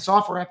to adding a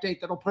software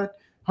update that'll put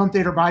home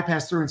theater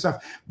bypass through and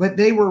stuff. But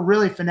they were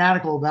really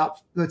fanatical about,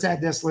 let's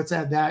add this, let's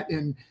add that.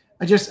 And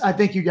I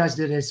think you guys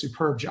did a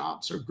superb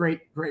job. So great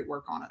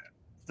work on it.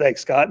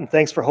 Thanks, Scott. And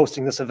thanks for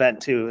hosting this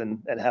event too.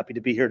 And happy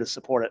to be here to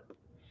support it.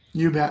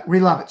 You bet. We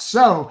love it.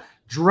 So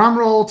drum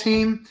roll,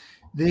 team.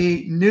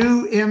 The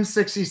new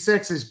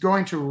M66 is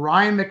going to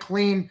Ryan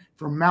McLean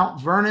from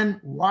Mount Vernon,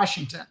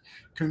 Washington.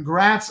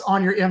 Congrats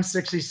on your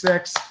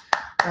M66.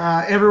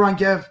 Everyone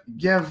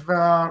give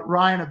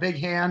Ryan a big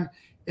hand.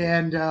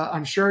 And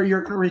I'm sure you're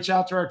going to reach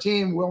out to our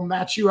team. We'll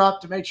match you up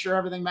to make sure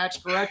everything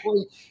matched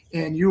correctly.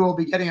 And you will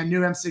be getting a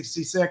new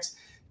M66.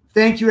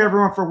 Thank you,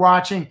 everyone, for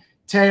watching.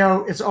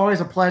 Teo, it's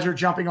always a pleasure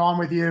jumping on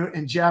with you.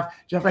 And Jeff,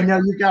 I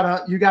know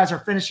you guys are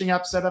finishing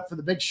up, set up for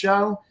the big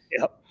show.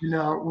 Yep.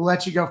 We'll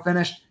let you go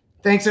finish.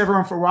 Thanks,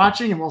 everyone, for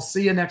watching, and we'll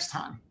see you next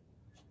time.